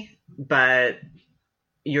me, but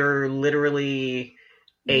you're literally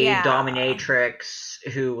a dominatrix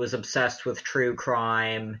who was obsessed with true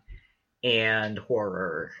crime and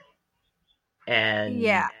horror. And...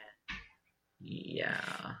 Yeah.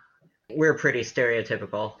 We're pretty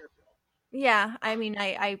stereotypical. Yeah, I mean,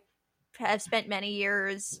 I have spent many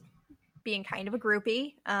years being kind of a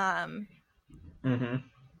groupie. Mm-hmm.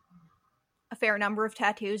 A fair number of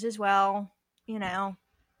tattoos as well, you know.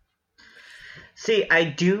 See, I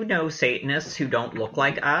do know Satanists who don't look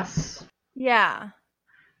like us. Yeah.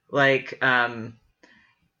 Like,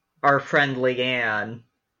 our friend Leanne,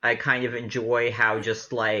 I kind of enjoy how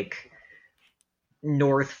just, like,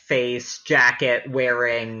 North Face jacket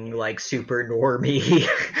wearing, like, super normie.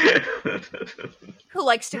 Who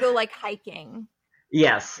likes to go, like, hiking.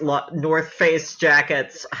 Yes, North Face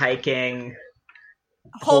jackets, hiking,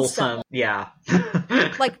 wholesome. Yeah.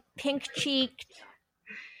 Like, pink-cheeked.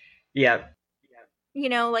 Yeah. You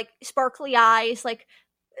know, like, sparkly eyes, like...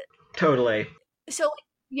 Totally. So,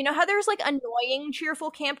 you know how there's, like, annoying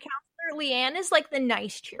cheerful camp counselor? Leanne is, like, the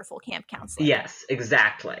nice cheerful camp counselor. Yes,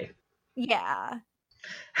 exactly. Yeah.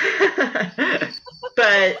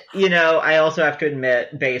 But, you know, I also have to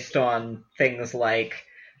admit, based on things like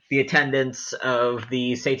the attendance of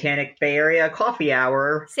the Satanic Bay Area Coffee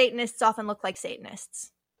Hour... Satanists often look like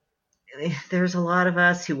Satanists. There's a lot of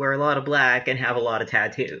us who wear a lot of black and have a lot of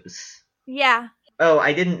tattoos. Yeah. Oh,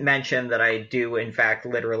 I didn't mention that I do, in fact,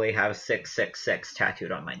 literally have 666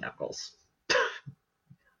 tattooed on my knuckles.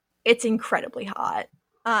 It's incredibly hot.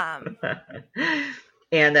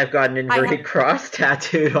 And I've got an inverted cross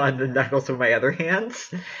tattooed on the knuckles of my other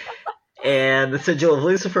hands. And the sigil of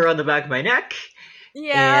Lucifer on the back of my neck.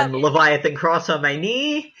 Yeah. And the Leviathan cross on my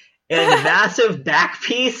knee. And a massive back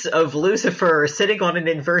piece of Lucifer sitting on an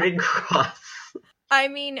inverted cross. I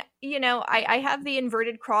mean, you know, I have the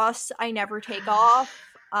inverted cross I never take off.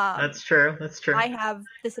 That's true. That's true. I have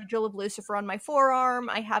the sigil of Lucifer on my forearm.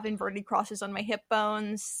 I have inverted crosses on my hip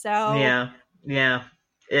bones. So yeah.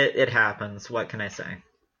 It happens. What can I say?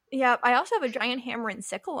 Yeah, I also have a giant hammer and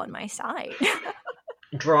sickle on my side.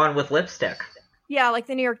 Drawn with lipstick. Yeah, like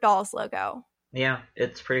the New York Dolls logo. Yeah,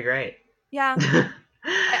 it's pretty great. Yeah.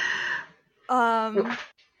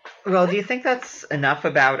 Well, do you think that's enough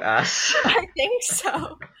about us? I think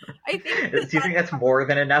so. Do you think that's more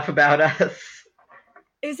than enough about us?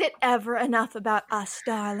 Is it ever enough about us,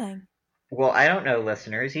 darling? Well, I don't know,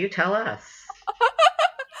 listeners. You tell us.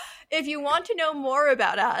 If you want to know more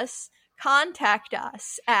about us, contact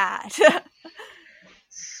us at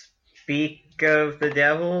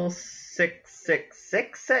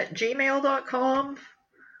speakofthedevil666@gmail.com.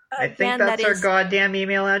 I think that's our goddamn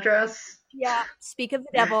email address. Yeah,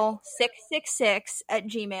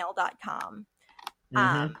 speakofthedevil666@gmail.com.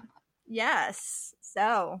 Yes.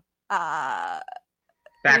 So,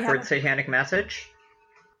 backward satanic message.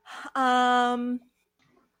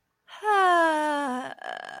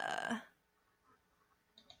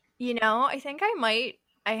 You know, I think I might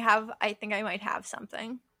have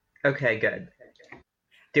something. Okay, good.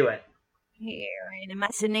 Do it. Here, and am I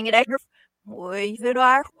sending it over? Oj, för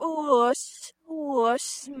där oss,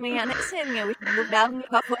 men sen jag vet inte vad jag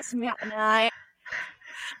har fått med nej.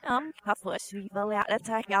 Har fått vi väl att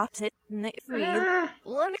ta sitt free.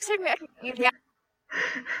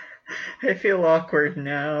 I feel awkward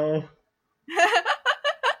now.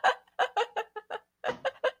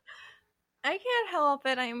 I can't help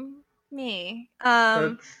it. I'm me.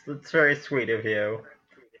 That's very sweet of you.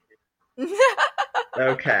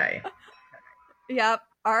 Okay. Yep.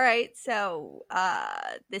 All right. So,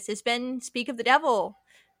 this has been Speak of the Devil,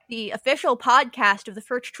 the official podcast of the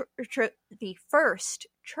First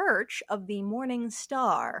Church of the Morning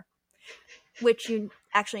Star, which you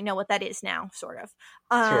actually know what that is now, sort of.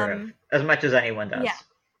 Sort of. As much as anyone does. Yeah.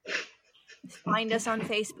 Find us on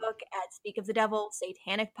Facebook at Speak of the Devil,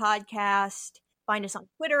 Satanic Podcast. Find us on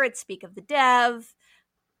Twitter at Speak of the Dev.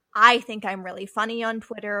 I think I'm really funny on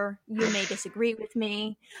Twitter. You may disagree with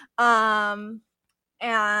me. And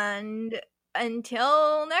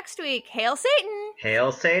until next week, hail Satan!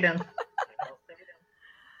 Hail Satan!